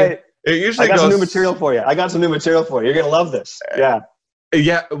usually it usually I got some new material for you. You're gonna love this. Yeah.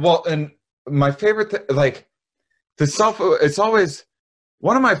 Well, and my favorite it's always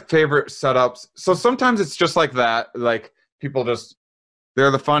one of my favorite setups. So sometimes it's just like that. Like people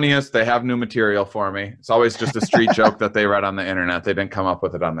they're the funniest. They have new material for me. It's always just a street joke that they read on the internet. They didn't come up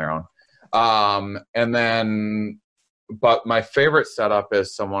with it on their own. And then. But my favorite setup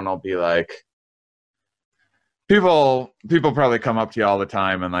is someone will be like, people probably come up to you all the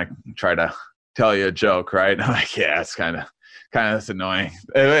time and like try to tell you a joke, right? And I'm like, yeah, it's kind of this annoying,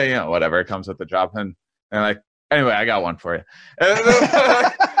 whatever, it comes with the job. And like, anyway, I got one for you. And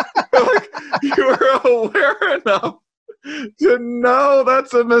like, you were aware enough to know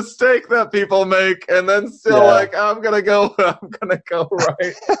that's a mistake that people make, and then still like, I'm gonna go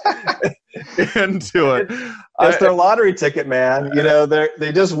right into it. It's their lottery ticket, man.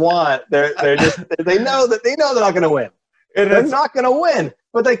 They just want they know they're not gonna win. They're not gonna win,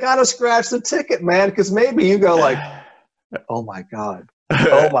 but they gotta scratch the ticket, man, because maybe you go like, oh my god,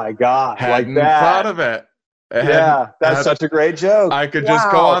 like that. Thought of it. That's such a great joke. I could just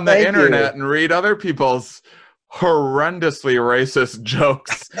go on the internet and read other people's horrendously racist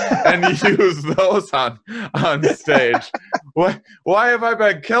jokes and use those on stage. Why have I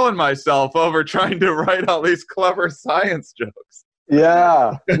been killing myself over trying to write all these clever science jokes?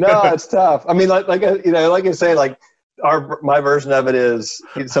 No, it's tough. I mean, like you say, like my version of it is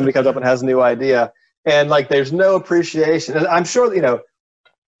somebody comes up and has a new idea, and like there's no appreciation. And I'm sure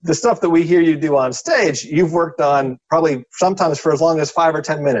the stuff that we hear you do on stage, you've worked on probably sometimes for as long as 5 or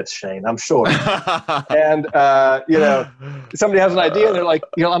 10 minutes, Shane, I'm sure. And, somebody has an idea and they're like,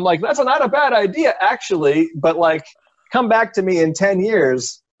 I'm like, that's not a bad idea, actually. But like, come back to me in 10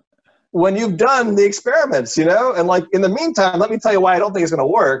 years when you've done the experiments, and like, in the meantime, let me tell you why I don't think it's going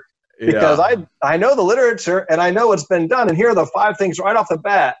to work. Because I know the literature and I know what's been done. And here are the 5 things right off the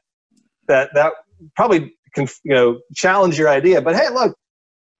bat that probably can, challenge your idea. But hey, look,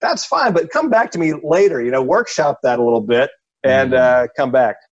 that's fine, but come back to me later, workshop that a little bit and come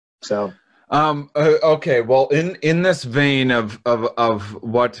back. So, okay. Well, in this vein of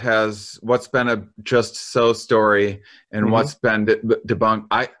what's been a just so story and what's been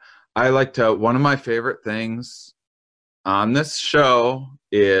debunked, I like to, one of my favorite things on this show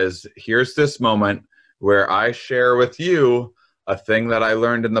is here's this moment where I share with you a thing that I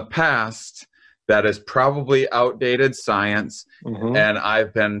learned in the past that is probably outdated science, and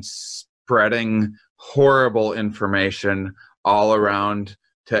I've been spreading horrible information all around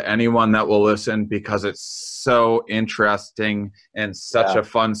to anyone that will listen because it's so interesting and such a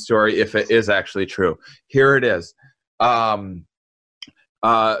fun story if it is actually true. Here it is. The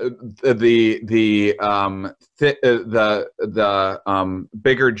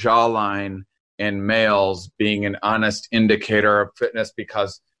bigger jawline in males being an honest indicator of fitness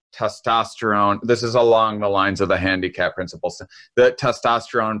because testosterone, this is along the lines of the handicap principles, the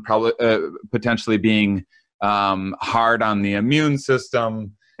testosterone probably potentially being hard on the immune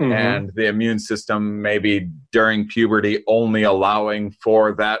system, and the immune system maybe during puberty only allowing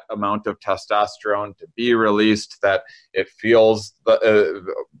for that amount of testosterone to be released, that it feels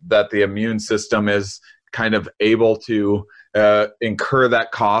that the immune system is kind of able to incur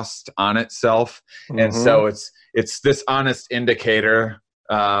that cost on itself. And so it's this honest indicator,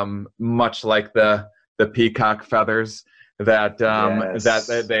 much like the peacock feathers, that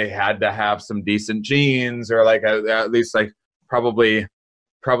that they had to have some decent genes, or like at least like probably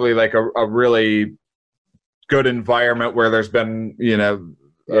like a really good environment where there's been, a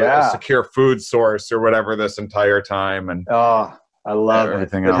secure food source or whatever this entire time. And I love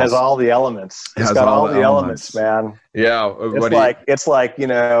everything else. It has all the elements. It's got all the elements, man. Yeah. It's like,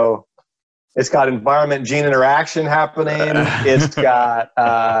 it's got environment gene interaction happening. It's got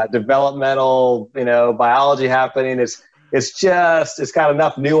developmental, biology happening. It's got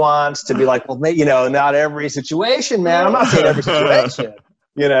enough nuance to be like, well, not every situation, man. I'm not saying every situation,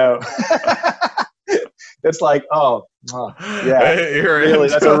 It's like, really,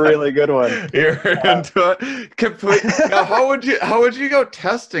 that's a really good one. You're into it. Complete. Now, how would you go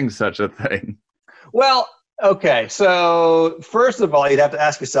testing such a thing? Well, okay. So first of all, you'd have to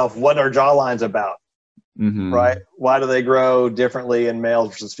ask yourself, what are jawlines about? Right? Why do they grow differently in males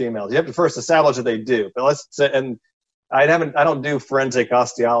versus females? You have to first establish that they do. But let's say, and I don't do forensic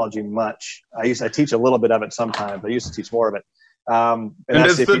osteology much. I teach a little bit of it sometimes. I used to teach more of it. And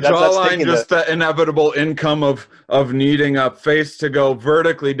is the jawline just the inevitable income of needing a face to go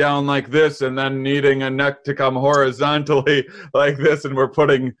vertically down like this and then needing a neck to come horizontally like this, and we're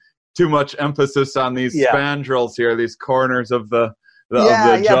putting too much emphasis on these spandrels here, these corners of the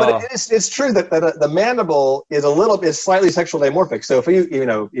jaw. But it's true that the mandible is slightly sexually dimorphic. So if you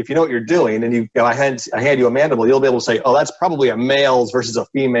know what you're doing, and I hand you a mandible, you'll be able to say, oh, that's probably a male's versus a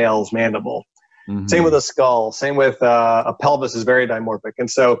female's mandible. Same with a skull. Same with a pelvis is very dimorphic. And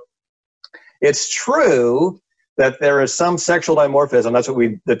so it's true that there is some sexual dimorphism. That's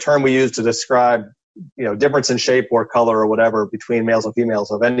what the term we use to describe, difference in shape or color or whatever between males and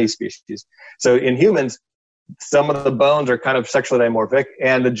females of any species. So in humans, some of the bones are kind of sexually dimorphic,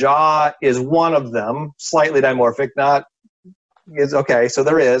 and the jaw is one of them, slightly dimorphic. So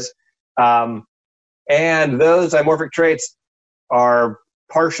there is. And those dimorphic traits are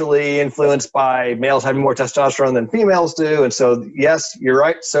partially influenced by males having more testosterone than females do. And so, yes, you're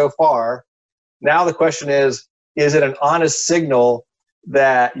right so far. Now the question is it an honest signal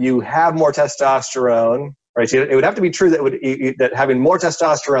that you have more testosterone, right? So it would have to be true that having more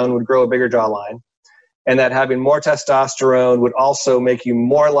testosterone would grow a bigger jawline, and that having more testosterone would also make you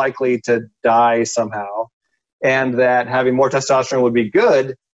more likely to die somehow, and that having more testosterone would be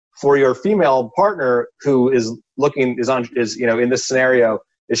good for your female partner who is in this scenario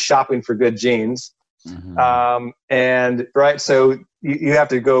is shopping for good genes. And right, so you have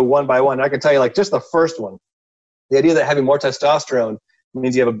to go one by one. I can tell you, like, just the first one, the idea that having more testosterone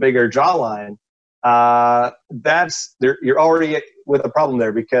means you have a bigger jawline. You're already with a problem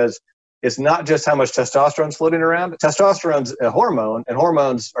there, because it's not just how much testosterone is floating around. Testosterone's a hormone, and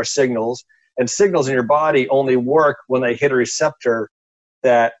hormones are signals, and signals in your body only work when they hit a receptor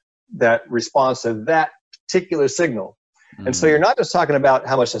that responds to that particular signal. And so you're not just talking about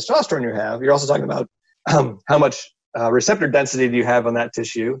how much testosterone you have, you're also talking about how much receptor density do you have on that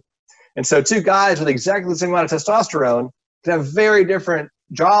tissue. And so two guys with exactly the same amount of testosterone can have very different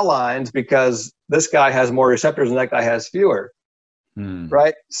jawlines because this guy has more receptors and that guy has fewer.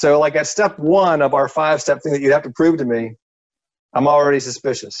 Right? So like at step one of our 5-step thing that you'd have to prove to me, I'm already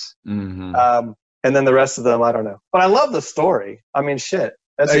suspicious. And then the rest of them, I don't know. But I love the story. I mean, shit.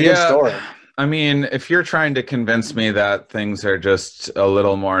 That's a good story. I mean, if you're trying to convince me that things are just a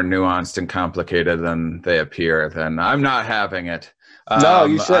little more nuanced and complicated than they appear, then I'm not having it. No,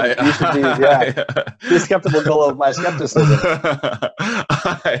 you should. You should be skeptical of my skepticism.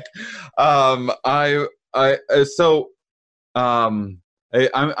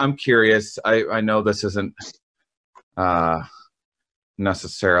 I'm curious. I know this isn't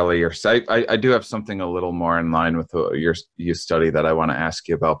necessarily your site. I do have something a little more in line with your study that I want to ask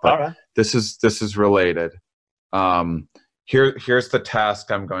you about, but this is related. Here's the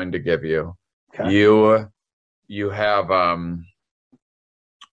task I'm going to give you. Okay. You have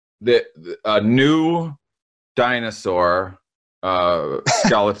a new dinosaur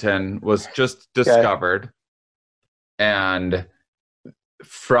skeleton was just discovered, and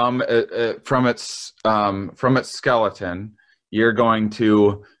from its skeleton, you're going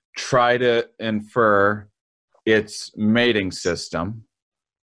to try to infer its mating system,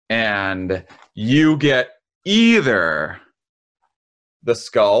 and you get either the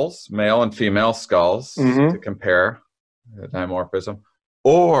skulls, male and female skulls, to compare the dimorphism,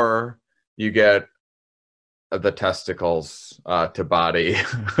 or you get the testicles to body.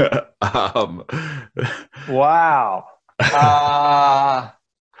 Wow.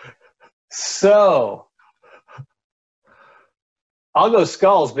 So I'll go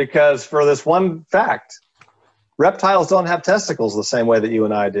skulls, because for this one fact, reptiles don't have testicles the same way that you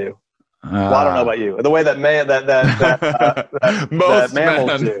and I do. Well, I don't know about you. The way that mammals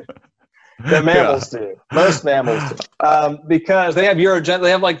do. That mammals do. Most mammals do. Because they have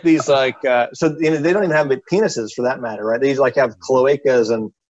they have like these they don't even have penises for that matter, right? They like have cloacas,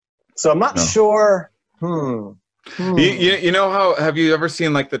 and so I'm not sure. You know how, have you ever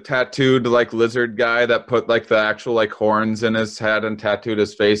seen like the tattooed like lizard guy that put like the actual like horns in his head and tattooed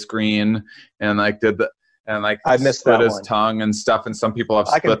his face green and like I split his tongue and stuff, and some people have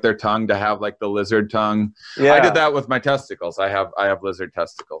split their tongue to have like the lizard tongue. Yeah. I did that with my testicles. I have lizard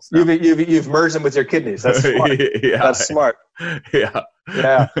testicles now. You've merged them with your kidneys. That's smart. That's smart. Yeah.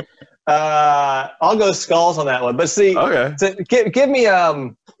 I'll go skulls on that one. But see, give me I'd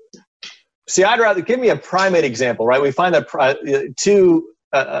rather give me a primate example, right? We find that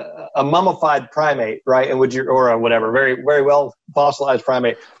a mummified primate, right? And or whatever, very very well fossilized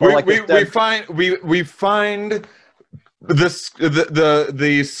primate. We find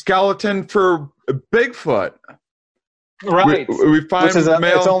the skeleton for Bigfoot. Right. We find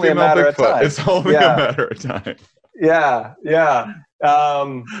it's only a matter of time. It's only a matter of time. Yeah.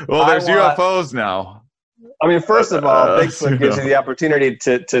 Well, there's UFOs now. I mean, first of all, Bigfoot gives you the opportunity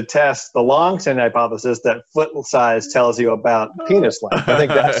to test the long-term hypothesis that foot size tells you about penis length. I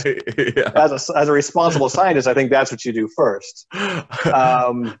think that's, as a responsible scientist, I think that's what you do first. But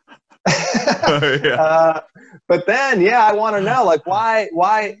then, I want to know, like,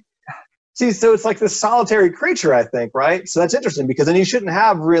 why? See, so it's like this solitary creature, I think, right? So that's interesting, because then you shouldn't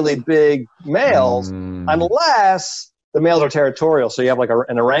have really big males unless the males are territorial. So you have like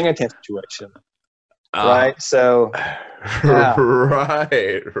an orangutan situation. Right. So,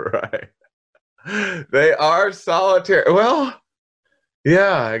 right. They are solitary. Well,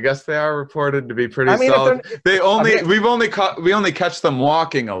 I guess they are reported to be pretty solid. We only catch them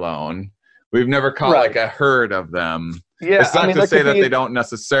walking alone. We've never caught like a herd of them. Yeah, it's not to say that they don't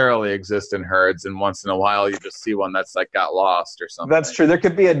necessarily exist in herds, and once in a while you just see one that's like got lost or something. That's true. There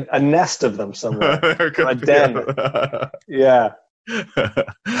could be a nest of them somewhere. A den. Yeah.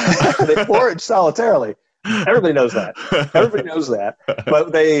 They forage solitarily. Everybody knows that.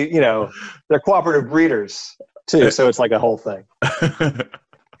 But they're cooperative breeders too, so it's like a whole thing.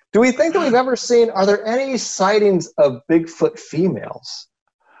 Do we think that we've ever seen? Are there any sightings of Bigfoot females?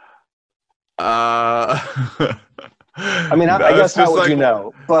 I mean, I guess how would you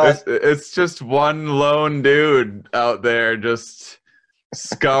know? But it's just one lone dude out there just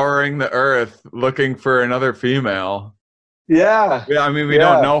scouring the earth looking for another female. Yeah. I mean, we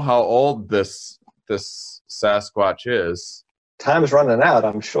don't know how old this Sasquatch is. Time's running out,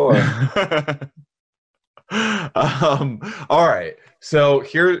 I'm sure. All right. So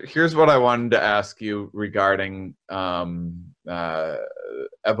here's what I wanted to ask you regarding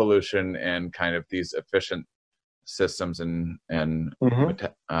evolution and kind of these efficient systems and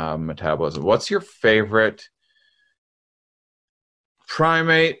metabolism. What's your favorite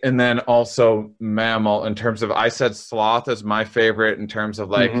primate, and then also mammal, in terms of, I said sloth is my favorite in terms of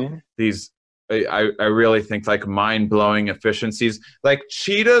like these, I really think like mind-blowing efficiencies. Like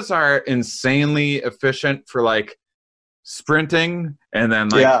cheetahs are insanely efficient for like sprinting, and then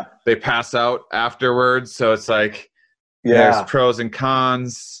like they pass out afterwards. So it's like there's pros and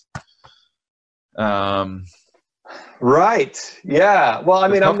cons. Right. Yeah. Well, I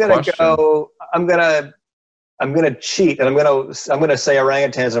mean, I'm gonna cheat, and I'm gonna say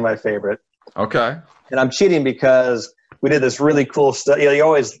orangutans are my favorite. Okay. And I'm cheating because we did this really cool stuff. You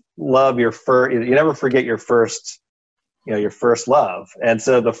always love your first. You never forget your first. Your first love. And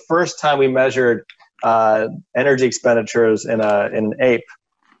so the first time we measured energy expenditures in an ape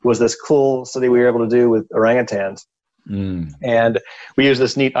was this cool study we were able to do with orangutans. And we use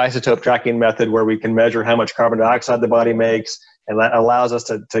this neat isotope tracking method where we can measure how much carbon dioxide the body makes, and that allows us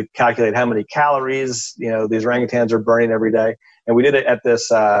to calculate how many calories these orangutans are burning every day. And we did it at this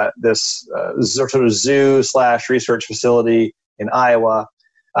sort of zoo / research facility in Iowa.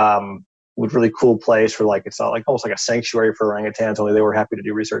 with really cool place for like, it's not like almost like a sanctuary for orangutans, only they were happy to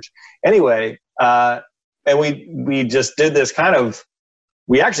do research. Anyway, and we just did this kind of,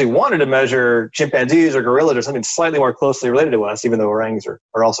 we actually wanted to measure chimpanzees or gorillas or something slightly more closely related to us, even though orangs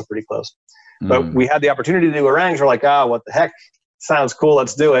are also pretty close. But we had the opportunity to do orangs. We're like, what the heck? Sounds cool.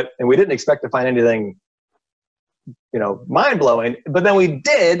 Let's do it. And we didn't expect to find anything, mind blowing. But then we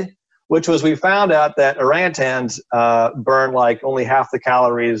did, which was we found out that orangutans burn like only half the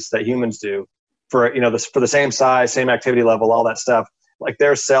calories that humans do for the same size, same activity level, all that stuff. Like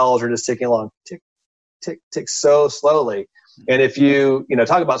their cells are just ticking along, tick, tick, tick, so slowly. And if you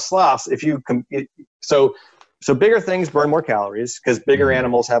talk about sloths, so bigger things burn more calories because bigger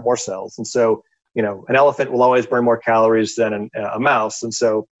animals have more cells. And so, an elephant will always burn more calories than a mouse. And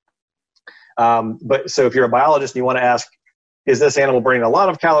so, so if you're a biologist and you want to ask, is this animal burning a lot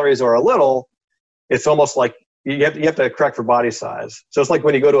of calories or a little? It's almost like you have to correct for body size. So it's like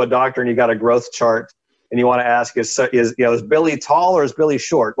when you go to a doctor and you got a growth chart and you want to ask, is Billy tall or is Billy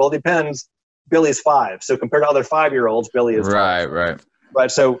short? Well, it depends. Billy's 5. So compared to other 5-year-olds, Billy is tall. Right.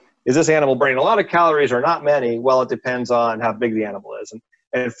 So is this animal burning a lot of calories or not many? Well, it depends on how big the animal is.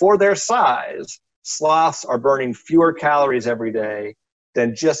 And for their size, sloths are burning fewer calories every day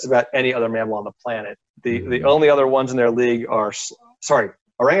than just about any other mammal on the planet. The only other ones in their league orangutans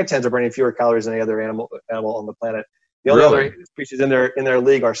are burning fewer calories than any other animal on the planet. The only other species in their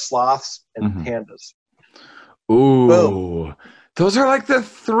league are sloths and pandas. Ooh. Boom. Those are like the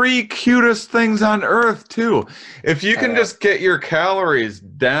 3 cutest things on earth too. If you can just get your calories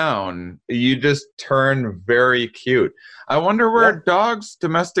down, you just turn very cute. I wonder where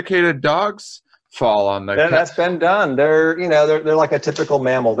domesticated dogs fall on the. That's been done. They're like a typical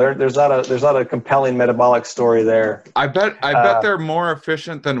mammal. There's not a compelling metabolic story there. I bet they're more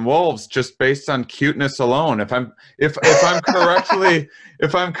efficient than wolves just based on cuteness alone. If I'm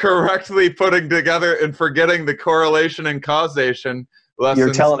correctly putting together and forgetting the correlation and causation lessons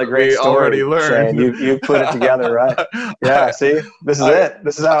you're telling a great story already learned. Shane. You put it together, right? Yeah, see? This is it.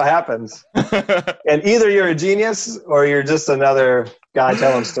 This is how it happens. And either you're a genius or you're just another guy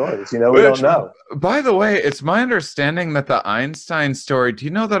telling stories. We don't know. By the way, it's my understanding that the Einstein story, do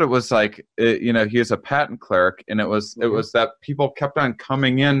you know that it was like, he is a patent clerk, and it was that people kept on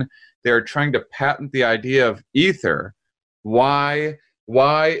coming in. They were trying to patent the idea of ether. Why,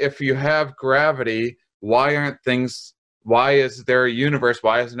 if you have gravity, why is there a universe?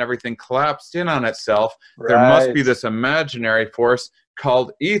 Why hasn't everything collapsed in on itself? Right. There must be this imaginary force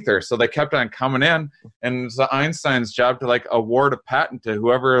called ether. So they kept on coming in, and it's Einstein's job to award a patent to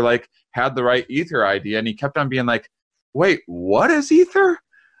whoever had the right ether idea. And he kept on being like, wait, what is ether?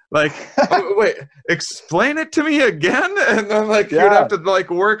 Wait, explain it to me again. And then you'd have to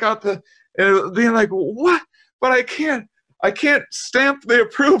work out being like, what? But I can't stamp the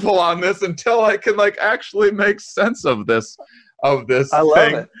approval on this until I can actually make sense of this. I love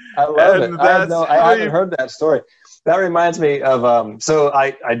it. I haven't heard that story. That reminds me of so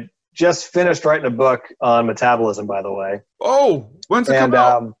I just finished writing a book on metabolism, by the way. Oh, when's it come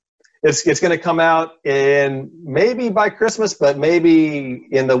out? It's going to come out in maybe by Christmas, but maybe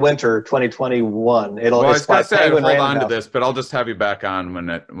in the winter 2021. I was going to say hold on to this, but I'll just have you back on when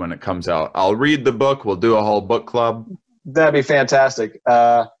it comes out. I'll read the book. We'll do a whole book club. That'd be fantastic.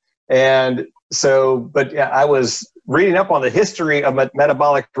 And so, but yeah, I was reading up on the history of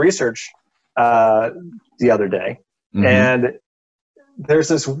metabolic research the other day. Mm-hmm. And there's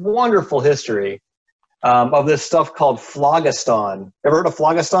this wonderful history of this stuff called phlogiston. Ever heard of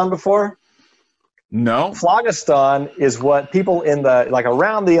phlogiston before? No. Phlogiston is what people in the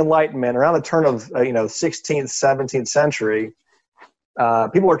around the Enlightenment, around the turn of 16th, 17th century,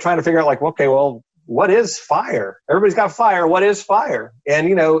 people were trying to figure out okay, well, what is fire? Everybody's got fire. What is fire? And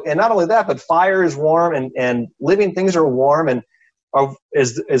and not only that, but fire is warm, and living things are warm. And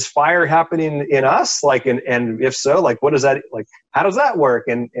is fire happening in us? And if so, what is that? How does that work?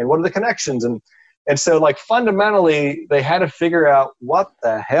 And what are the connections? And so fundamentally, they had to figure out what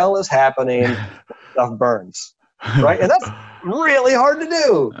the hell is happening when stuff burns, right? And that's really hard to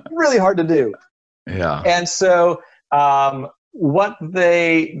do. Really hard to do. Yeah. And so what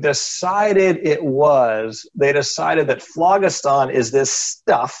they decided they decided that phlogiston is this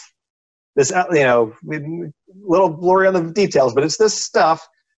stuff, this, little blurry on the details, but it's this stuff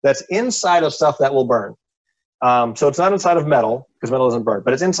that's inside of stuff that will burn. So it's not inside of metal, because metal doesn't burn,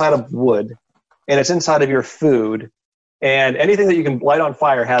 but it's inside of wood, and it's inside of your food. And anything that you can light on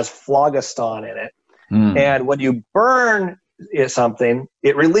fire has phlogiston in it. Mm. And when you burn something,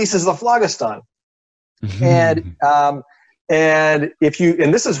 it releases the phlogiston. Mm-hmm. And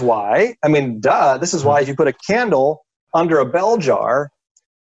this is why, this is why if you put a candle under a bell jar,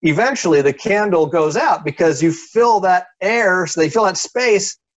 eventually the candle goes out because you fill that air, so they fill that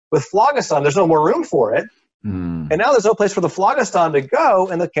space with phlogiston. There's no more room for it. And now there's no place for the phlogiston to go,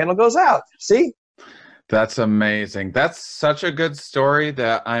 and the candle goes out. See? That's amazing. That's such a good story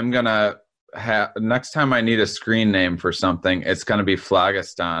that I'm going to have. Next time I need a screen name for something, it's going to be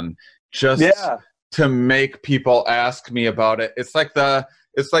phlogiston. Just to make people ask me about it. It's like the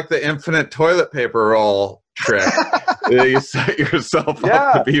infinite toilet paper roll trick. You set yourself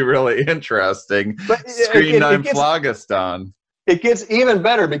up to be really interesting. But screen name phlogiston. It gets even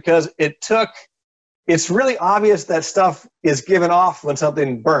better because it's really obvious that stuff is given off when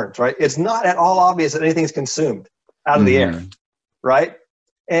something burns, right? It's not at all obvious that anything's consumed out of the air, right?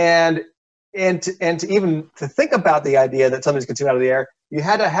 And to think about the idea that something's consumed out of the air, you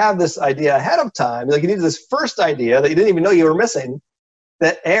had to have this idea ahead of time. Like you needed this first idea that you didn't even know you were missing,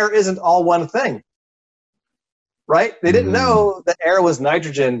 that air isn't all one thing, right? They didn't know that air was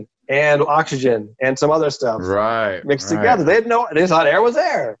nitrogen and oxygen and some other stuff mixed together. They didn't know. They thought air was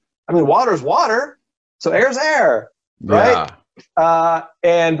air. I mean, water's water. So air's air, right?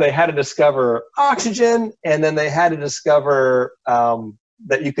 And they had to discover oxygen, and then they had to discover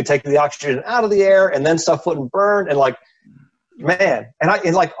that you could take the oxygen out of the air, and then stuff wouldn't burn. And like, man,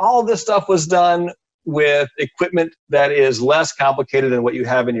 and like all of this stuff was done with equipment that is less complicated than what you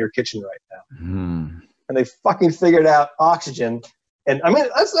have in your kitchen right now. And they fucking figured out oxygen, and I mean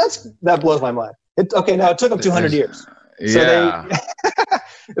that blows my mind. It took them 200 years. So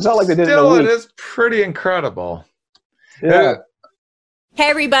it's not like they did it in a week. It is pretty incredible. Yeah. Hey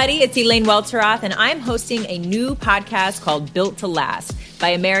everybody, it's Elaine Welteroth, and I'm hosting a new podcast called Built to Last by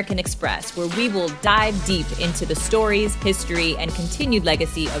American Express, where we will dive deep into the stories, history, and continued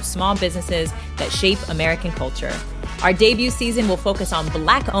legacy of small businesses that shape American culture. Our debut season will focus on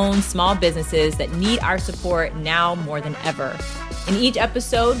Black-owned small businesses that need our support now more than ever. In each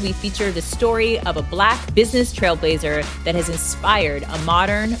episode, we feature the story of a Black business trailblazer that has inspired a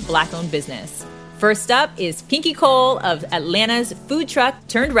modern Black-owned business. First up is Pinky Cole of Atlanta's food truck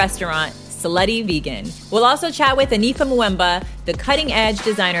turned restaurant, Slutty Vegan. We'll also chat with Hanifa Mwemba, the cutting-edge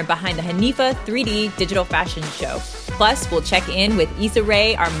designer behind the Hanifa 3D digital fashion show. Plus, we'll check in with Issa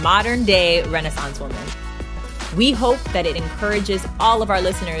Rae, our modern-day Renaissance woman. We hope that it encourages all of our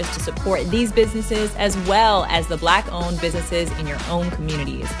listeners to support these businesses as well as the Black-owned businesses in your own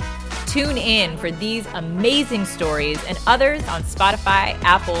communities. Tune in for these amazing stories and others on Spotify,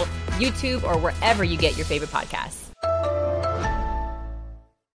 Apple, YouTube, or wherever you get your favorite podcasts.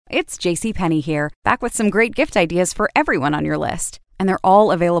 It's JCPenney here, back with some great gift ideas for everyone on your list. And they're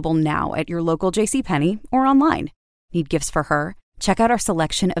all available now at your local JCPenney or online. Need gifts for her? Check out our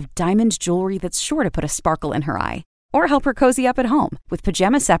selection of diamond jewelry that's sure to put a sparkle in her eye. Or help her cozy up at home with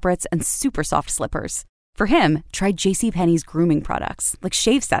pajama separates and super soft slippers. For him, try JCPenney's grooming products like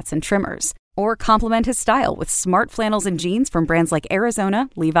shave sets and trimmers. Or complement his style with smart flannels and jeans from brands like Arizona,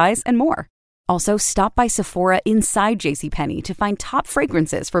 Levi's, and more. Also, stop by Sephora inside JCPenney to find top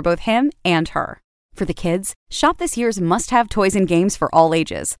fragrances for both him and her. For the kids, shop this year's must-have toys and games for all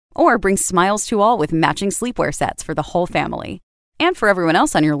ages. Or bring smiles to all with matching sleepwear sets for the whole family. And for everyone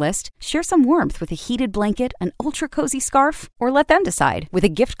else on your list, share some warmth with a heated blanket, an ultra-cozy scarf, or let them decide with a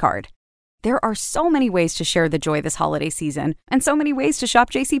gift card. There are so many ways to share the joy this holiday season, and so many ways to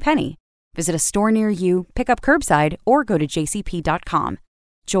shop JCPenney. Visit a store near you, pick up curbside, or go to jcp.com.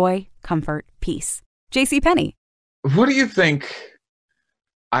 Joy, comfort, peace. JCPenney. What do you think?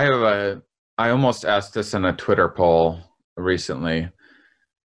 I almost asked this in a Twitter poll recently.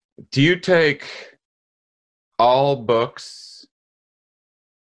 Do you take all books?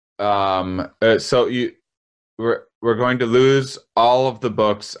 We're going to lose all of the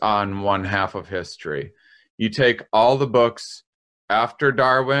books on one half of history. You take all the books after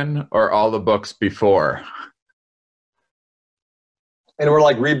Darwin or all the books before? And we're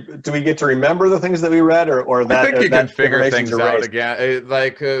like, do we get to remember the things that we read, or that? I think you can figure things erased? out again.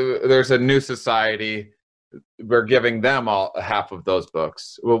 There's a new society. We're giving them all half of those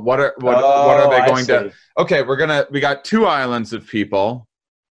books. Well, what are they going to? Okay, we got 2 islands of people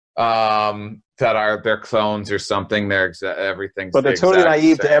that are their clones or something. Everything's. But they're totally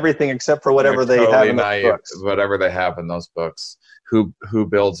naive to everything except for whatever they have in those books. Whatever they have in those books. Who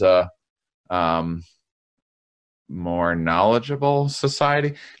builds a more knowledgeable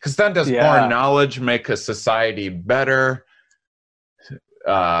society? Because then does more knowledge make a society better?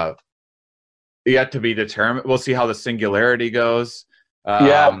 Yet to be determined. We'll see how the singularity goes.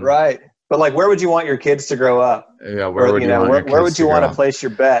 Right. But like, where would you want your kids to grow up? Yeah, where would you want to place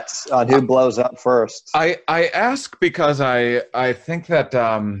your bets on who blows up first? I ask because I think that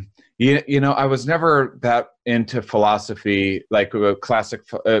I was never that into philosophy, like classic,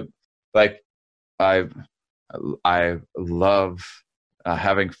 like I love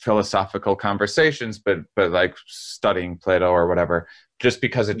having philosophical conversations, but like studying Plato or whatever, just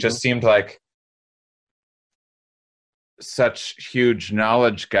because it just seemed like such huge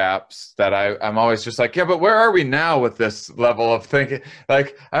knowledge gaps that I'm always just like, yeah, but where are we now with this level of thinking?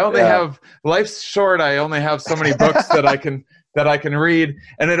 Like, I only have, life's short. I only have so many books that I can read.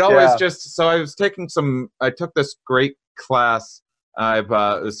 And it always just, so I took this great class. I've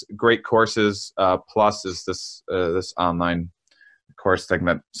this Great Courses Plus is this online course thing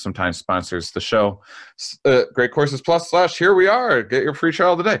that sometimes sponsors the show. Great Courses Plus / here we are, get your free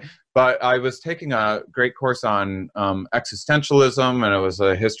trial today. But I was taking a great course on existentialism, and it was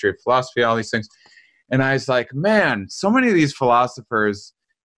a history of philosophy, all these things. And I was like, man, so many of these philosophers,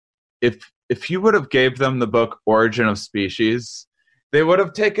 if you would have gave them the book Origin of Species, they would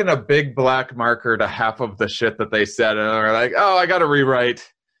have taken a big black marker to half of the shit that they said, and they're like, oh, I got to rewrite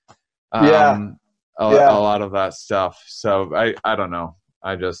a lot of that stuff. So I don't know.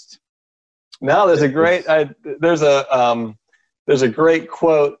 There's a great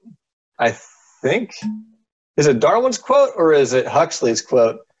quote. I think, is it Darwin's quote or is it Huxley's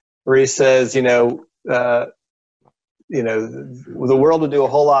quote, where he says, the world would do a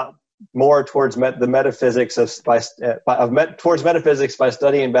whole lot more towards metaphysics towards metaphysics by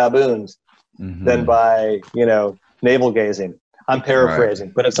studying baboons than by navel gazing. I'm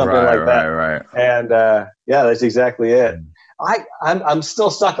paraphrasing, but it's something like that. Right. And that's exactly it. I'm still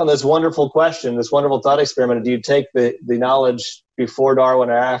stuck on this wonderful question, this wonderful thought experiment. Do you take the knowledge before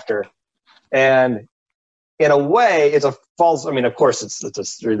Darwin or after? And in a way, it's a false. I mean, of course, it's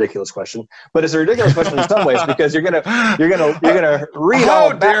a ridiculous question, but it's a ridiculous question in some ways because you're gonna read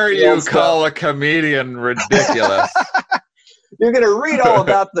all about. How dare you call a comedian ridiculous? You're gonna read all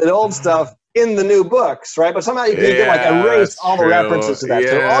about the old stuff in the new books, right? But somehow you can erase all the references to that.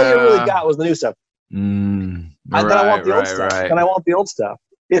 So all you really got was the new stuff. Then I want the old stuff. Then I want the old stuff.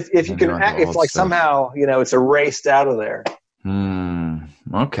 If you can, if like somehow it's erased out of there.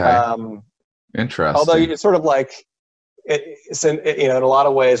 Okay. Interesting. Although it's sort of like, in a lot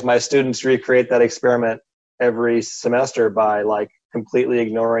of ways, my students recreate that experiment every semester by like completely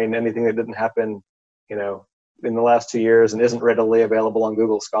ignoring anything that didn't happen, in the last 2 years and isn't readily available on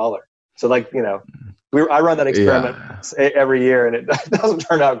Google Scholar. So like, I run that experiment every year and it doesn't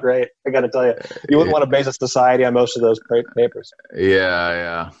turn out great. I got to tell you, you wouldn't want to base a society on most of those papers.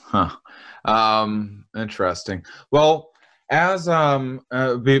 Yeah. Huh. Interesting. Well, as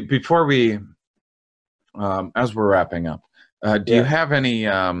before we as we're wrapping up, do you have any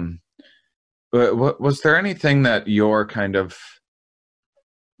was there anything that your kind of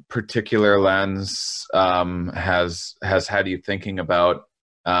particular lens has had you thinking about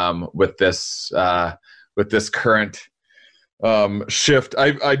with this current shift?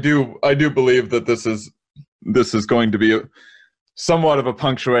 I do believe that this is going to be somewhat of a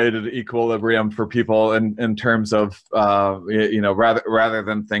punctuated equilibrium for people in terms of rather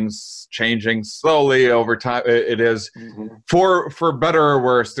than things changing slowly over time. It is for better or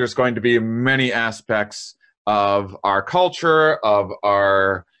worse. There's going to be many aspects of our culture, of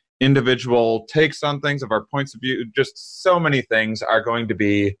our individual takes on things, of our points of view. Just so many things are going to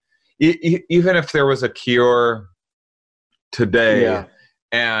be, even if there was a cure today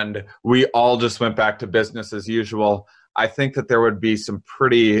and we all just went back to business as usual, I think that there would be some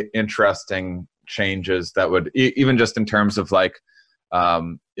pretty interesting changes that would, even just in terms of like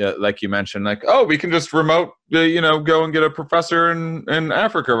you mentioned, like, oh, we can just remote, go and get a professor in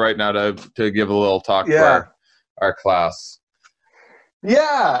Africa right now to give a little talk for our class.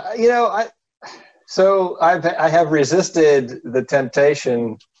 Yeah, I have resisted the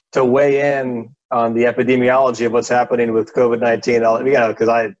temptation to weigh in on the epidemiology of what's happening with COVID-19.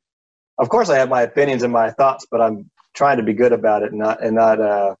 Because of course, I have my opinions and my thoughts, but I'm trying to be good about it and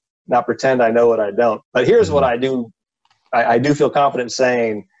not pretend I know what I don't. But here's what I do. I do feel confident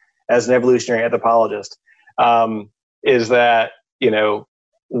saying, as an evolutionary anthropologist, is that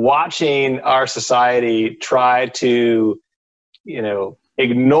watching our society try to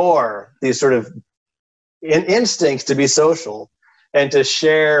ignore these sort of instincts to be social and to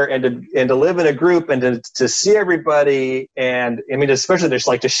share and to live in a group and to see everybody. And I mean, especially just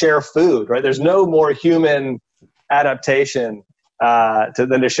like to share food, right? There's no more human adaptation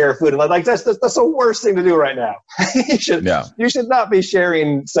than to share food. And like that's the worst thing to do right now. You should not be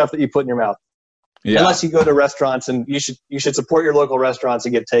sharing stuff that you put in your mouth. Unless you go to restaurants, and you should support your local restaurants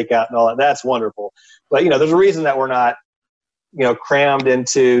and get takeout and all that. That's wonderful. But there's a reason that we're not crammed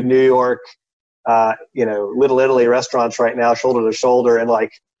into New York, Little Italy restaurants right now, shoulder to shoulder, and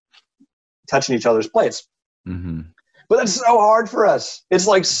like, touching each other's plates. Mm-hmm. But that's so hard for us. It's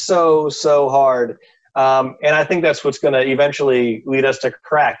like so hard. And I think that's what's going to eventually lead us to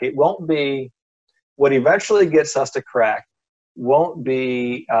crack. It won't be what eventually gets us to crack. Won't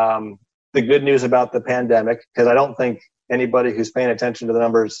be the good news about the pandemic, because I don't think anybody who's paying attention to the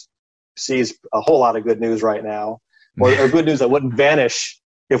numbers sees a whole lot of good news right now, or good news that wouldn't vanish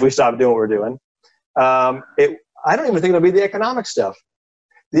if we stopped doing what we're doing. I don't even think it'll be the economic stuff.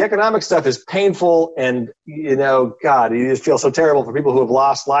 The economic stuff is painful, and God, you just feel so terrible for people who have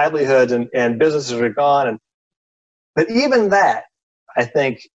lost livelihoods and businesses are gone. But even that, I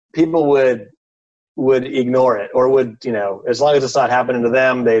think people would ignore it, or would, as long as it's not happening to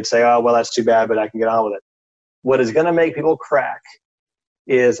them, they'd say, oh, well, that's too bad, but I can get on with it. What is going to make people crack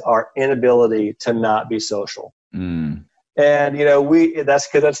is our inability to not be social. Mm. And, that's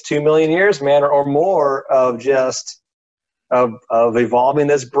because that's 2 million years, man, or more of just of evolving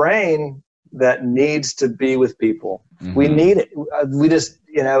this brain that needs to be with people. Mm-hmm. We need it. We just,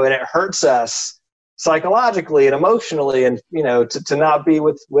 and it hurts us psychologically and emotionally, and, to not be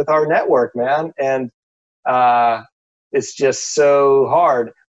with our network, man. And it's just so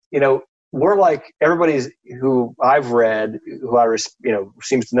hard. We're like everybody's who I've read,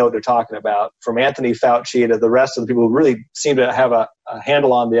 seems to know what they're talking about, from Anthony Fauci to the rest of the people who really seem to have a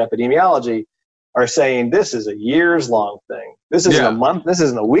handle on the epidemiology, are saying this is a years-long thing. This isn't a month. This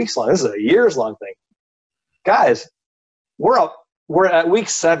isn't a weeks-long. This is a years-long thing. Guys, we're at week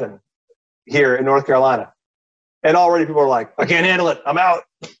 7 here in North Carolina, and already people are like, I can't handle it. I'm out.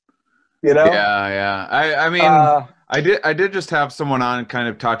 Yeah. I mean, I did just have someone on kind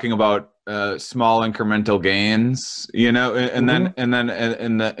of talking about small incremental gains, and then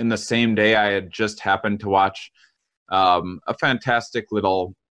in the same day, I had just happened to watch a fantastic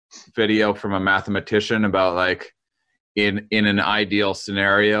little video from a mathematician about, like, in an ideal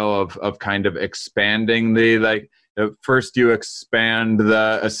scenario of kind of expanding first you expand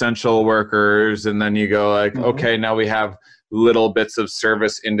the essential workers, and then you go like, okay, now we have little bits of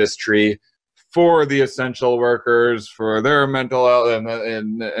service industry for the essential workers, for their mental health,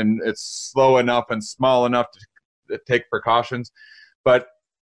 and it's slow enough and small enough to take precautions. But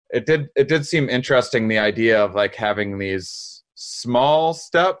it did seem interesting, the idea of like having these small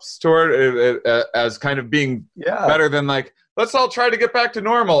steps toward it, as kind of being better than like, let's all try to get back to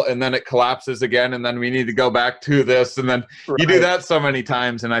normal, and then it collapses again, and then we need to go back to this, and then you do that so many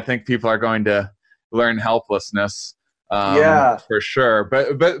times, and I think people are going to learn helplessness. For sure.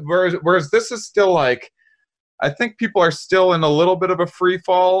 But whereas this is still like, I think people are still in a little bit of a free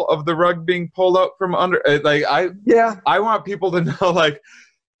fall of the rug being pulled out from under. Like I want people to know, like,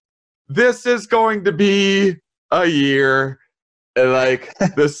 this is going to be a year. Like,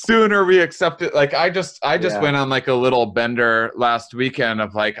 the sooner we accept it, like I just went on like a little bender last weekend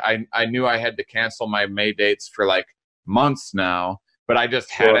of like, I knew I had to cancel my May dates for like months now, but I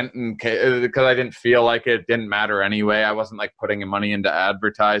just hadn't, because I didn't feel like it didn't matter anyway. I wasn't like putting money into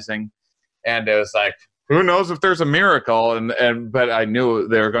advertising, and it was like, who knows if there's a miracle, but I knew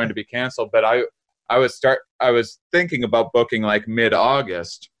they were going to be canceled. But I was thinking about booking like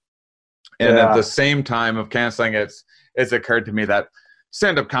mid-August, and at the same time of canceling, it's occurred to me that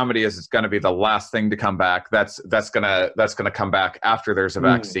stand-up comedy is going to be the last thing to come back. That's gonna come back after there's a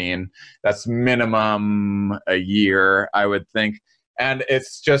vaccine. That's minimum a year, I would think. And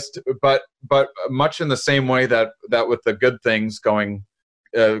it's just, but much in the same way that with the good things going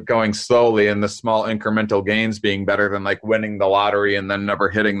slowly, and the small incremental gains being better than like winning the lottery and then never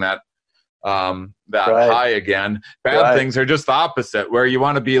hitting that high again. Bad things are just the opposite, where you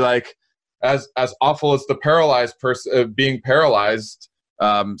want to be like, as awful as the paralyzed person being paralyzed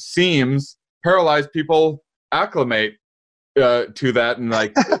seems, paralyzed people acclimate to that in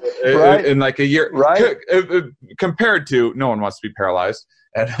like in like a year, compared to, no one wants to be paralyzed,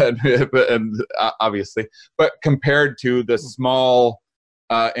 and obviously, but compared to the small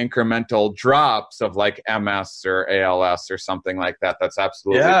incremental drops of like MS or ALS or something like that, that's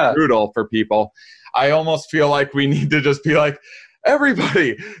absolutely brutal for people. I almost feel like we need to just be like,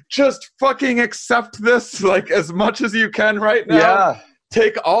 everybody, just fucking accept this like as much as you can right now.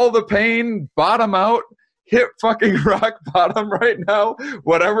 Take all the pain, bottom out, hit fucking rock bottom right now,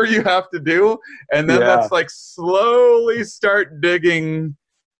 whatever you have to do, and then let's like slowly start digging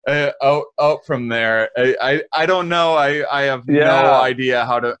out from there. I don't know. I have no idea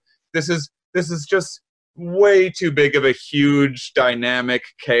how to. This is just way too big of a huge, dynamic,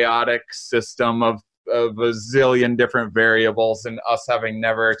 chaotic system of a zillion different variables, and us having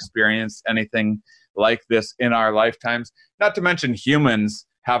never experienced anything like this in our lifetimes. Not to mention, humans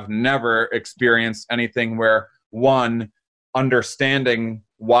have never experienced anything where, one, understanding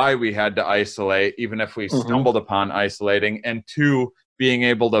why we had to isolate, even if we stumbled upon isolating, and 2, being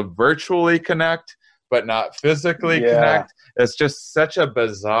able to virtually connect but not physically connect. It's just such a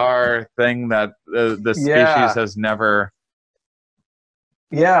bizarre thing that the species has never.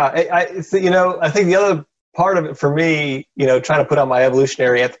 I think the other part of it for me, trying to put on my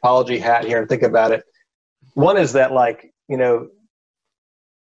evolutionary anthropology hat here and think about it. One is that, like,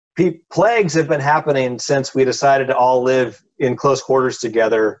 plagues have been happening since we decided to all live in close quarters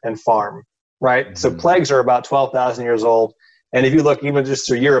together and farm, right? Mm-hmm. So plagues are about 12,000 years old. And if you look even just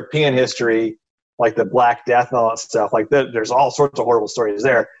through European history, like the Black Death and all that stuff, like there's all sorts of horrible stories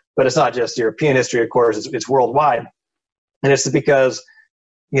there. But it's not just European history, of course, it's worldwide. And it's because,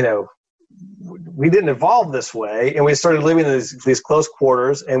 we didn't evolve this way, and we started living in these close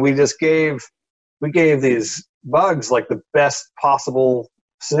quarters, and we gave these bugs like the best possible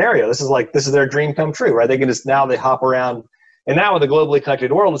scenario. This is their dream come true, right? They hop around, and now with the globally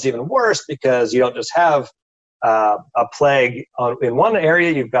connected world, it's even worse because you don't just have a plague in one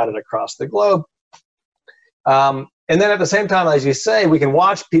area, you've got it across the globe. And then at the same time, as you say, we can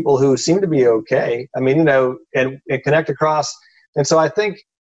watch people who seem to be okay. I mean, and connect across. And so I think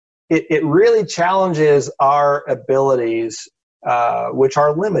it really challenges our abilities, which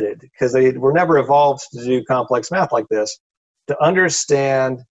are limited because they were never evolved to do complex math like this, to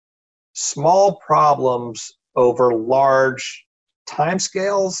understand small problems over large time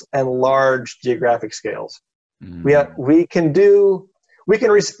scales and large geographic scales. Mm. We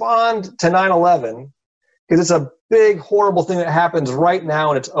can respond to 9/11 because it's a big, horrible thing that happens right now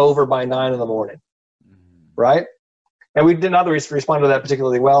and it's over by 9 a.m, right? And we did not respond to that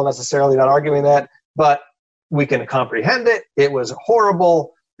particularly well, necessarily, not arguing that, but we can comprehend it. It was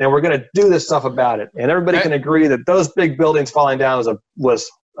horrible, and we're going to do this stuff about it. And everybody can agree that those big buildings falling down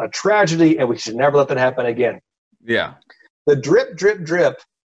was a tragedy, and we should never let that happen again. Yeah. The drip, drip, drip,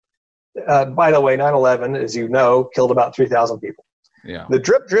 by the way, 9/11, as you know, killed about 3,000 people. Yeah. The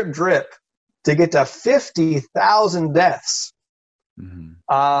drip, drip, drip, to get to 50,000 deaths.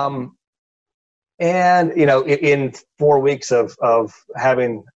 Mm-hmm. And, in 4 weeks of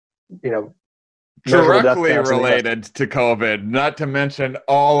having, directly related to COVID, not to mention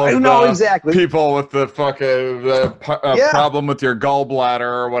all of the people with the fucking problem with your gallbladder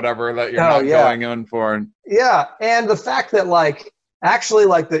or whatever that you're not going in for. Yeah. And the fact that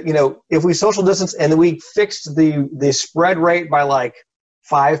if we social distance and we fixed the spread rate by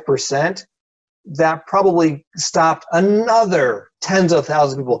 5%, that probably stopped another tens of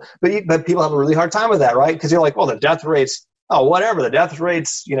thousands of people. But people have a really hard time with that, right? Because you're like, well, the death rate's, whatever. The death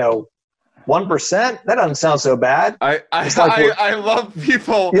rate's, 1%. That doesn't sound so bad. I love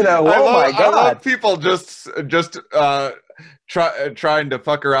people. My God. I love people just trying to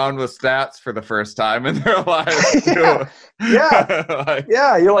fuck around with stats for the first time in their lives too.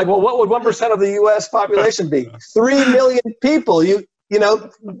 Yeah. You're like, well, what would 1% of the U.S. population be? 3 million people.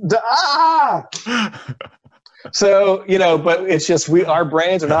 So, but it's just, our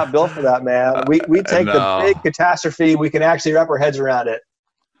brains are not built for that, man. We take the big catastrophe. We can actually wrap our heads around it.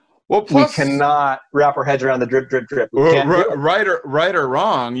 Well, plus, we cannot wrap our heads around the drip, drip, drip. Right or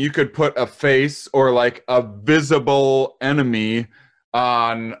wrong, you could put a face or a visible enemy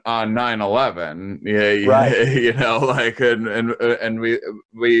on 9/11. Yeah, right. And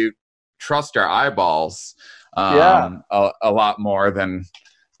we trust our eyeballs a lot more than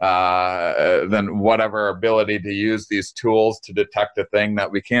whatever ability to use these tools to detect a thing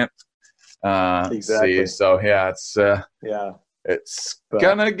that we can't see. So it's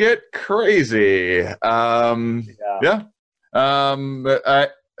gonna get crazy.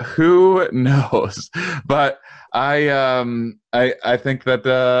 Who knows? But I think that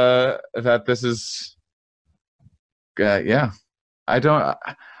this is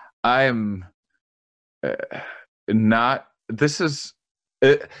I am not. This is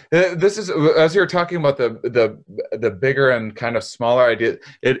as you're talking about the bigger and kind of smaller idea.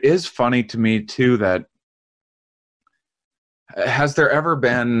 It is funny to me too that. Has there ever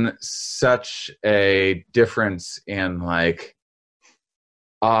been such a difference in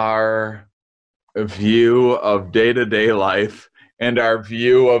our view of day-to-day life and our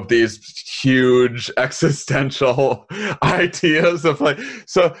view of these huge existential ideas of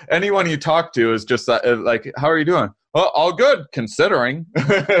so anyone you talk to is just how are you doing? Well, all good considering.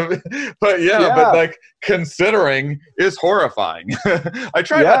 but considering is horrifying. I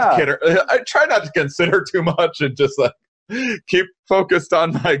try not to consider too much and just keep focused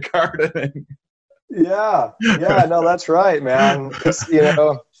on my gardening. No, that's right, man.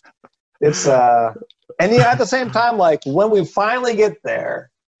 It's and at the same time, when we finally get there,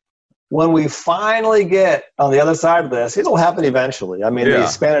 when we finally get on the other side of this, it'll happen eventually. I mean, the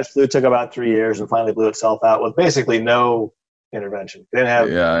Spanish flu took about 3 years and finally blew itself out with basically no intervention. They didn't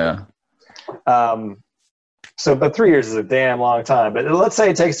have, but 3 years is a damn long time. But let's say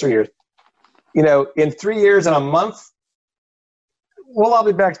it takes 3 years. You know, in 3 years and a month, we'll all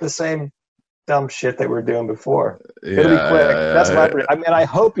be back to the same dumb shit that we were doing before. It'll be quick. That's I mean, I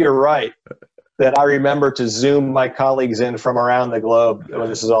hope you're right that I remember to Zoom my colleagues in from around the globe when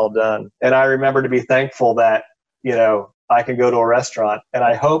this is all done. And I remember to be thankful that, you know, I can go to a restaurant, and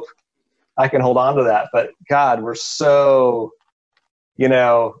I hope I can hold on to that. But God, we're so, you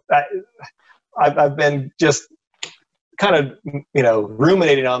know, I've been just kind of, you know,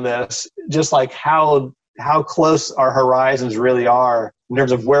 ruminating on this, just like how close our horizons really are in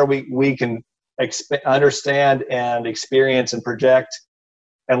terms of where we can understand and experience and project.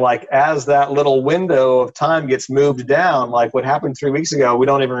 And like, as that little window of time gets moved down, like what happened 3 weeks ago, we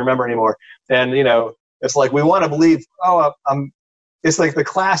don't even remember anymore. And, you know, it's like, we want to believe, it's like the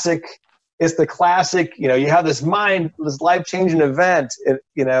classic, you know, you have this life-changing event,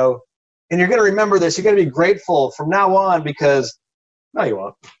 you know, and you're going to remember this. You're going to be grateful from now on, because no, you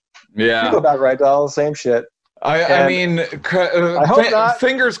won't. Yeah. You go back right to all the same shit. I mean, I hope not.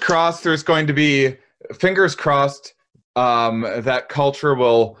 Fingers crossed there's going to be, that culture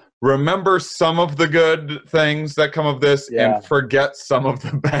will remember some of the good things that come of this and forget some of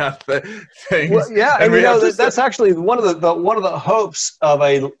the bad things. Well, yeah, and you know, that's actually one of the hopes of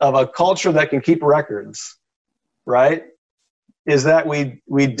a culture that can keep records, right? Is that we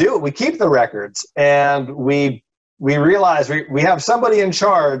keep the records, and we realize we have somebody in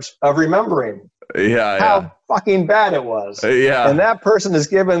charge of remembering how fucking bad it was. And that person is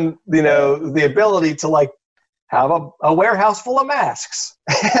given, you know, the ability to like have a warehouse full of masks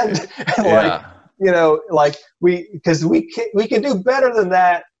and like, you know, like because we can do better than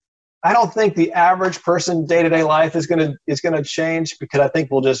that. I don't think the average person day-to-day life is gonna change, because I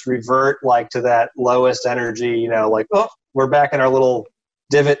think we'll just revert like to that lowest energy, you know, like, oh, we're back in our little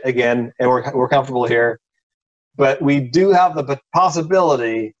divot again, and we're comfortable here. But we do have the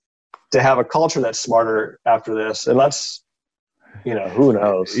possibility to have a culture that's smarter after this, and let's, you know, who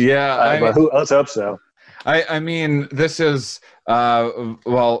knows? Let's hope so. I mean, this is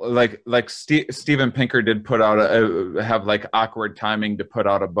like Steven Pinker did put out have like awkward timing to put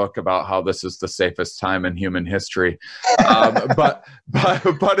out a book about how this is the safest time in human history, but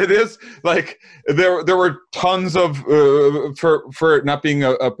it is like there were tons of for it not being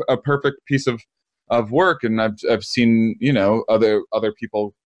a perfect piece of work, and I've seen, you know, other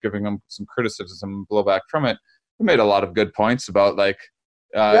people giving them some criticism, blowback from it. We made a lot of good points about like.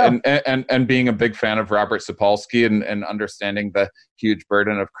 And being a big fan of Robert Sapolsky and understanding the huge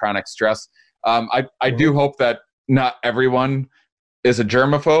burden of chronic stress. I do hope that not everyone is a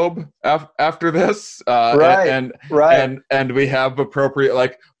germaphobe after this. And we have appropriate,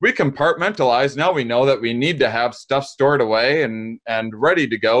 like, we compartmentalize. Now we know that we need to have stuff stored away and ready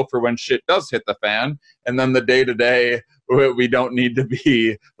to go for when shit does hit the fan. And then the day-to-day, we don't need to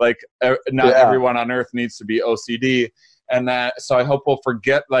be like, not everyone on earth needs to be OCD. And so I hope we'll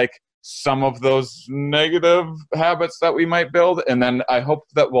forget like some of those negative habits that we might build. And then I hope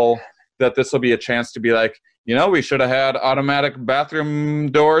that this will be a chance to be like, you know, we should have had automatic bathroom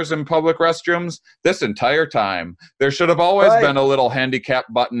doors in public restrooms this entire time. There should have always been a little handicap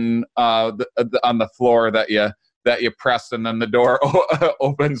button on the floor that you press, and then the door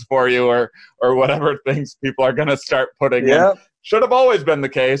opens for you, or whatever things people are going to start putting in. Should have always been the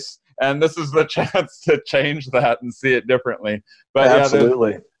case. And this is the chance to change that and see it differently. But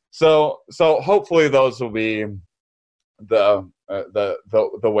absolutely. So hopefully those will be the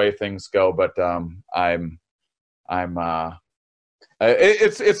way things go. But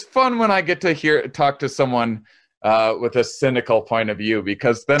it's fun when I get to talk to someone with a cynical point of view,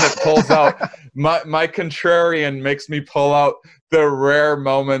 because then it pulls out my contrarian, makes me pull out the rare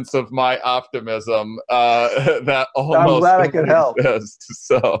moments of my optimism that almost I'm glad I could help.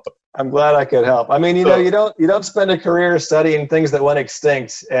 So I'm glad I could help. I mean, you know, you don't spend a career studying things that went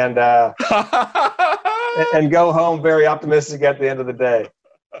extinct and and go home very optimistic at the end of the day.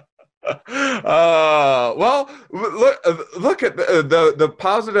 Well, look at the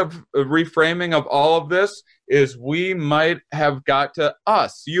positive reframing of all of this is we might have got to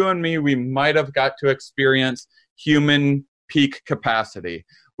you and me, we might have got to experience human peak capacity.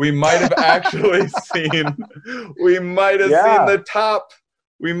 We might have actually seen the top.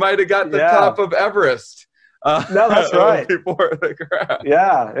 We might have got the top of Everest. No, that's right. Before the crash.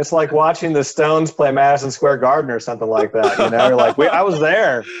 Yeah, it's like watching the Stones play Madison Square Garden or something like that. You know, you're like, I was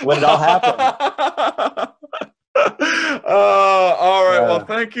there when it all happened. All right. Well,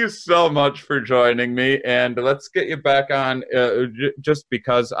 thank you so much for joining me. And let's get you back on just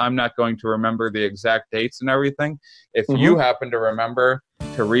because I'm not going to remember the exact dates and everything. If you happen to remember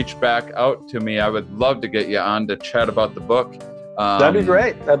to reach back out to me, I would love to get you on to chat about the book. That'd be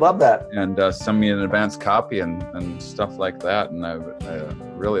great. I'd love that. And send me an advance copy and stuff like that. And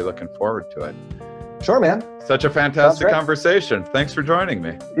I'm really looking forward to it. Sure, man. Such a fantastic conversation. Thanks for joining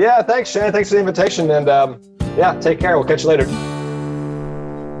me. Yeah, thanks, Shane. Thanks for the invitation. And yeah, take care. We'll catch you later.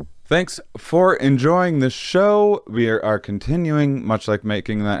 Thanks for enjoying the show. We are continuing, much like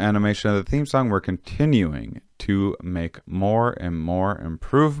making the animation of the theme song, we're continuing to make more and more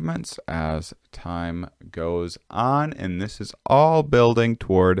improvements as time goes on. And this is all building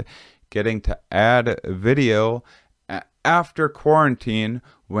toward getting to add video after quarantine,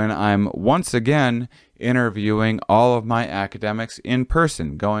 when I'm once again interviewing all of my academics in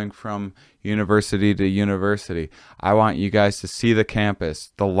person, going from university to university. I want you guys to see the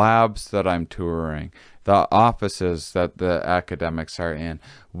campus, the labs that I'm touring, the offices that the academics are in.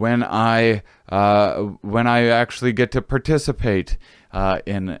 When I actually get to participate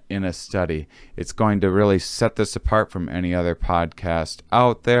in a study, it's going to really set this apart from any other podcast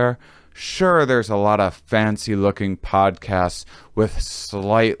out there. Sure, there's a lot of fancy-looking podcasts with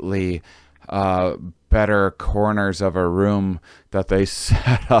slightly better corners of a room that they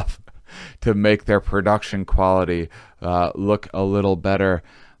set up to make their production quality look a little better.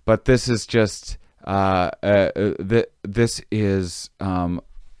 But this is just this is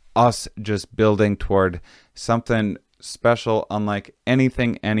us just building toward something special, unlike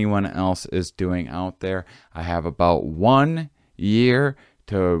anything anyone else is doing out there. I have about 1 year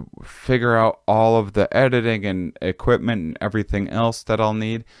to figure out all of the editing and equipment and everything else that I'll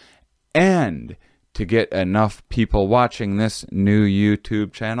need, and to get enough people watching this new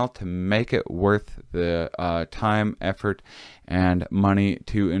YouTube channel to make it worth the time, effort, and money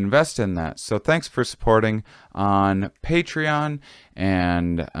to invest in that. So thanks for supporting on Patreon,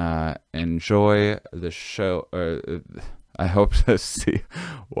 and enjoy the show. I hope to see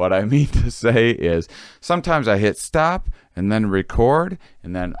what I mean to say is sometimes I hit stop and then record,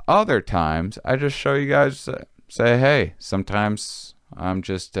 and then other times I just show you guys, say, hey, sometimes I'm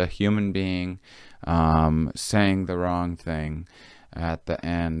just a human being saying the wrong thing at the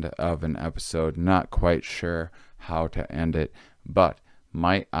end of an episode, not quite sure how to end it, but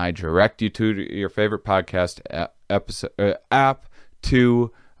might I direct you to your favorite podcast app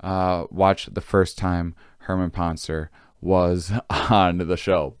to watch the first time Herman Pontzer was on the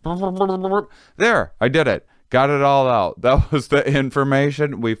show. There, I did it. Got it all out. That was the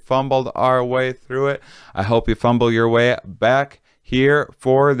information. We fumbled our way through it. I hope you fumble your way back here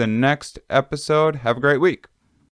for the next episode. Have a great week.